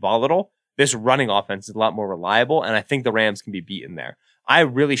very volatile. This running offense is a lot more reliable, and I think the Rams can be beaten there. I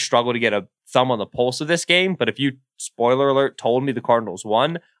really struggle to get a thumb on the pulse of this game, but if you, spoiler alert, told me the Cardinals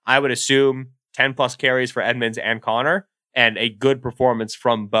won, I would assume 10 plus carries for Edmonds and Conner and a good performance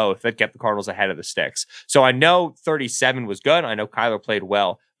from both that kept the Cardinals ahead of the sticks. So I know 37 was good. I know Kyler played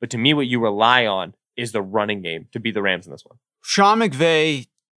well, but to me, what you rely on is the running game to beat the Rams in this one. Sean McVay,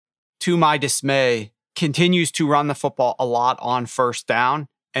 to my dismay, continues to run the football a lot on first down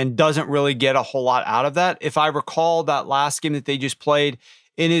and doesn't really get a whole lot out of that. If I recall that last game that they just played,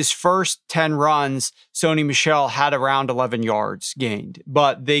 in his first 10 runs, Sony Michel had around 11 yards gained,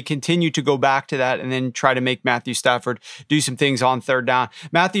 but they continue to go back to that and then try to make Matthew Stafford do some things on third down.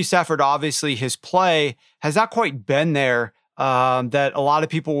 Matthew Stafford, obviously, his play has not quite been there that a lot of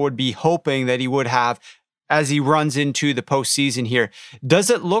people would be hoping that he would have as he runs into the postseason here. Does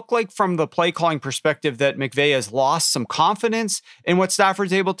it look like from the play calling perspective that McVay has lost some confidence in what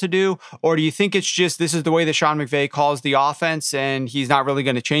Stafford's able to do? Or do you think it's just this is the way that Sean McVay calls the offense and he's not really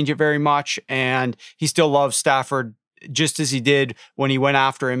going to change it very much and he still loves Stafford just as he did when he went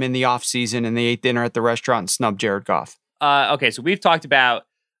after him in the offseason and they ate dinner at the restaurant and snubbed Jared Goff? Okay, so we've talked about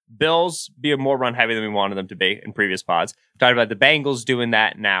Bills being more run heavy than we wanted them to be in previous pods. We talked about the Bengals doing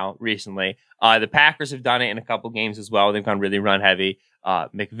that now recently. The Packers have done it in a couple games as well. They've gone really run heavy.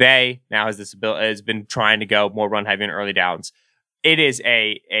 McVay now has been trying to go more run heavy in early downs. It is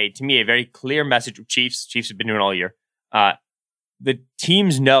to me a very clear message of Chiefs. Chiefs have been doing it all year. The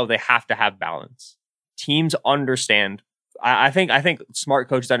teams know they have to have balance. Teams understand. I think smart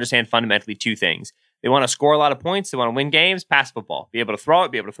coaches understand fundamentally two things. They want to score a lot of points. They want to win games, pass football, be able to throw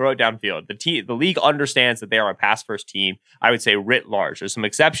it downfield. The league understands that they are a pass-first team, I would say writ large. There's some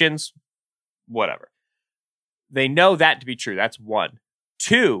exceptions, whatever. They know that to be true. That's one.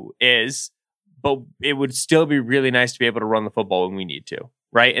 Two is but it would still be really nice to be able to run the football when we need to,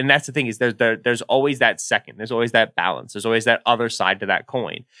 right? And that's the thing is there's always that second. There's always that balance. There's always that other side to that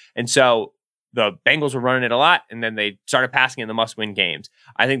coin. And so the Bengals were running it a lot, and then they started passing in the must-win games.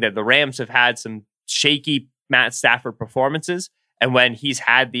 I think that the Rams have had some shaky Matt Stafford performances, and when he's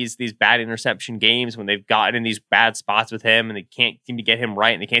had these bad interception games, when they've gotten in these bad spots with him, and they can't seem to get him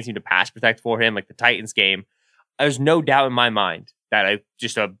right, and they can't seem to pass protect for him, like the Titans game, there's no doubt in my mind that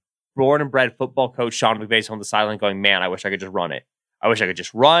just a born and bred football coach, Sean McVay's on the sideline going, man, I wish I could just run it. I wish I could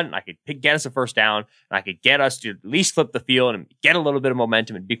just run. I could get us a first down, and I could get us to at least flip the field and get a little bit of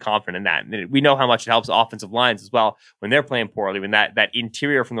momentum and be confident in that. And we know how much it helps offensive lines as well when they're playing poorly, when that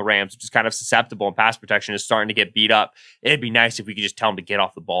interior from the Rams, which is kind of susceptible in pass protection, is starting to get beat up. It'd be nice if we could just tell them to get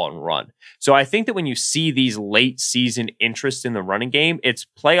off the ball and run. So I think that when you see these late season interests in the running game, it's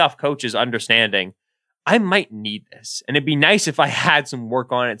playoff coaches understanding I might need this. And it'd be nice if I had some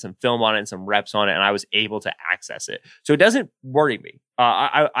work on it, some film on it, and some reps on it, and I was able to access it. So it doesn't worry me.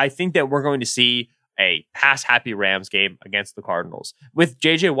 I think that we're going to see a pass-happy Rams game against the Cardinals. With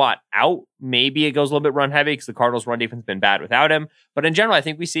J.J. Watt out, maybe it goes a little bit run-heavy because the Cardinals' run defense has been bad without him. But in general, I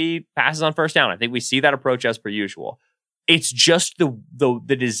think we see passes on first down. I think we see that approach as per usual. It's just the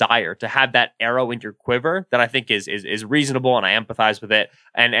desire to have that arrow in your quiver that I think is reasonable, and I empathize with it.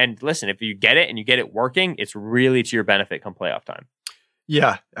 And listen, if you get it and you get it working, it's really to your benefit come playoff time.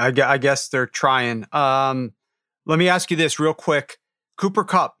 Yeah, I guess they're trying. Let me ask you this real quick. Cooper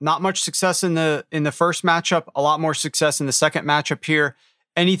Kupp, not much success in the first matchup, a lot more success in the second matchup here.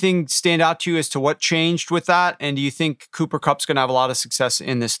 Anything stand out to you as to what changed with that? And do you think Cooper Kupp's going to have a lot of success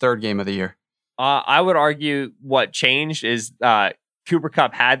in this third game of the year? I would argue what changed is Cooper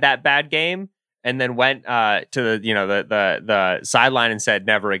Kupp had that bad game and then went to the sideline and said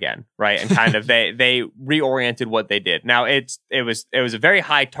never again, right? And kind of they reoriented what they did. Now it was a very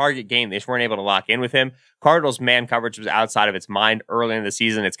high target game. They just weren't able to lock in with him. Cardinals man coverage was outside of its mind early in the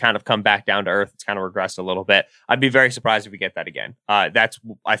season. It's kind of come back down to earth. It's kind of regressed a little bit. I'd be very surprised if we get that again. That's,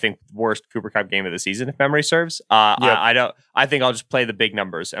 I think, the worst Cooper Kupp game of the season, if memory serves. Yep. I think I'll just play the big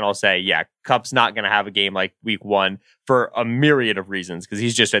numbers and I'll say, yeah, Kupp's not going to have a game like week one for a myriad of reasons because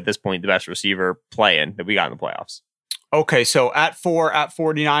he's just at this point the best receiver playing that we got in the playoffs. Okay, so at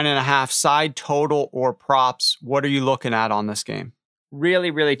 49.5, side total or props, what are you looking at on this game?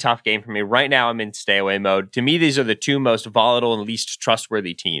 Really, really tough game for me. Right now, I'm in stay away mode. To me, these are the two most volatile and least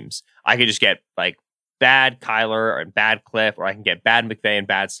trustworthy teams. I could just get like bad Kyler and bad Cliff, or I can get bad McVay and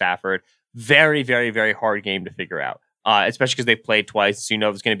bad Stafford. Very, very, very hard game to figure out, especially because they've played twice. So you know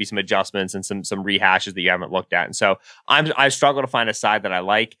there's going to be some adjustments and some rehashes that you haven't looked at. And so I struggle to find a side that I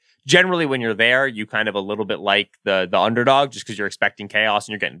like. Generally, when you're there, you kind of a little bit like the underdog just because you're expecting chaos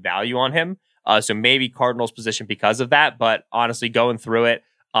and you're getting value on him. So maybe Cardinals position because of that. But honestly, going through it,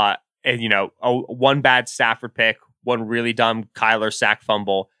 one bad Stafford pick, one really dumb Kyler sack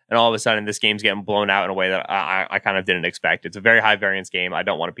fumble, and all of a sudden this game's getting blown out in a way that I kind of didn't expect. It's a very high variance game. I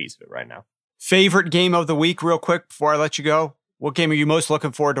don't want a piece of it right now. Favorite game of the week, real quick, before I let you go. What game are you most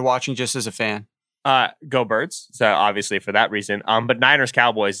looking forward to watching just as a fan? Go Birds. So obviously for that reason. But Niners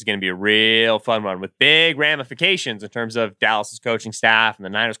Cowboys is going to be a real fun one with big ramifications in terms of Dallas's coaching staff and the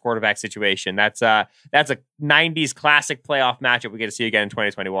Niners quarterback situation. That's a 90s classic playoff matchup we get to see again in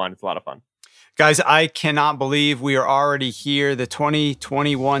 2021. It's a lot of fun. Guys, I cannot believe we are already here. The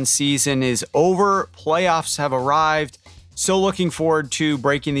 2021 season is over. Playoffs have arrived. So looking forward to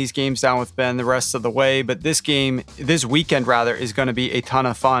breaking these games down with Ben the rest of the way. But this weekend is going to be a ton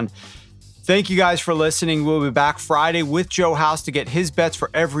of fun. Thank you guys for listening. We'll be back Friday with Joe House to get his bets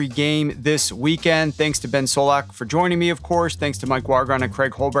for every game this weekend. Thanks to Ben Solak for joining me, of course. Thanks to Mike Wargren and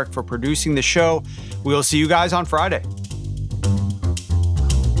Craig Holbrecht for producing the show. We'll see you guys on Friday.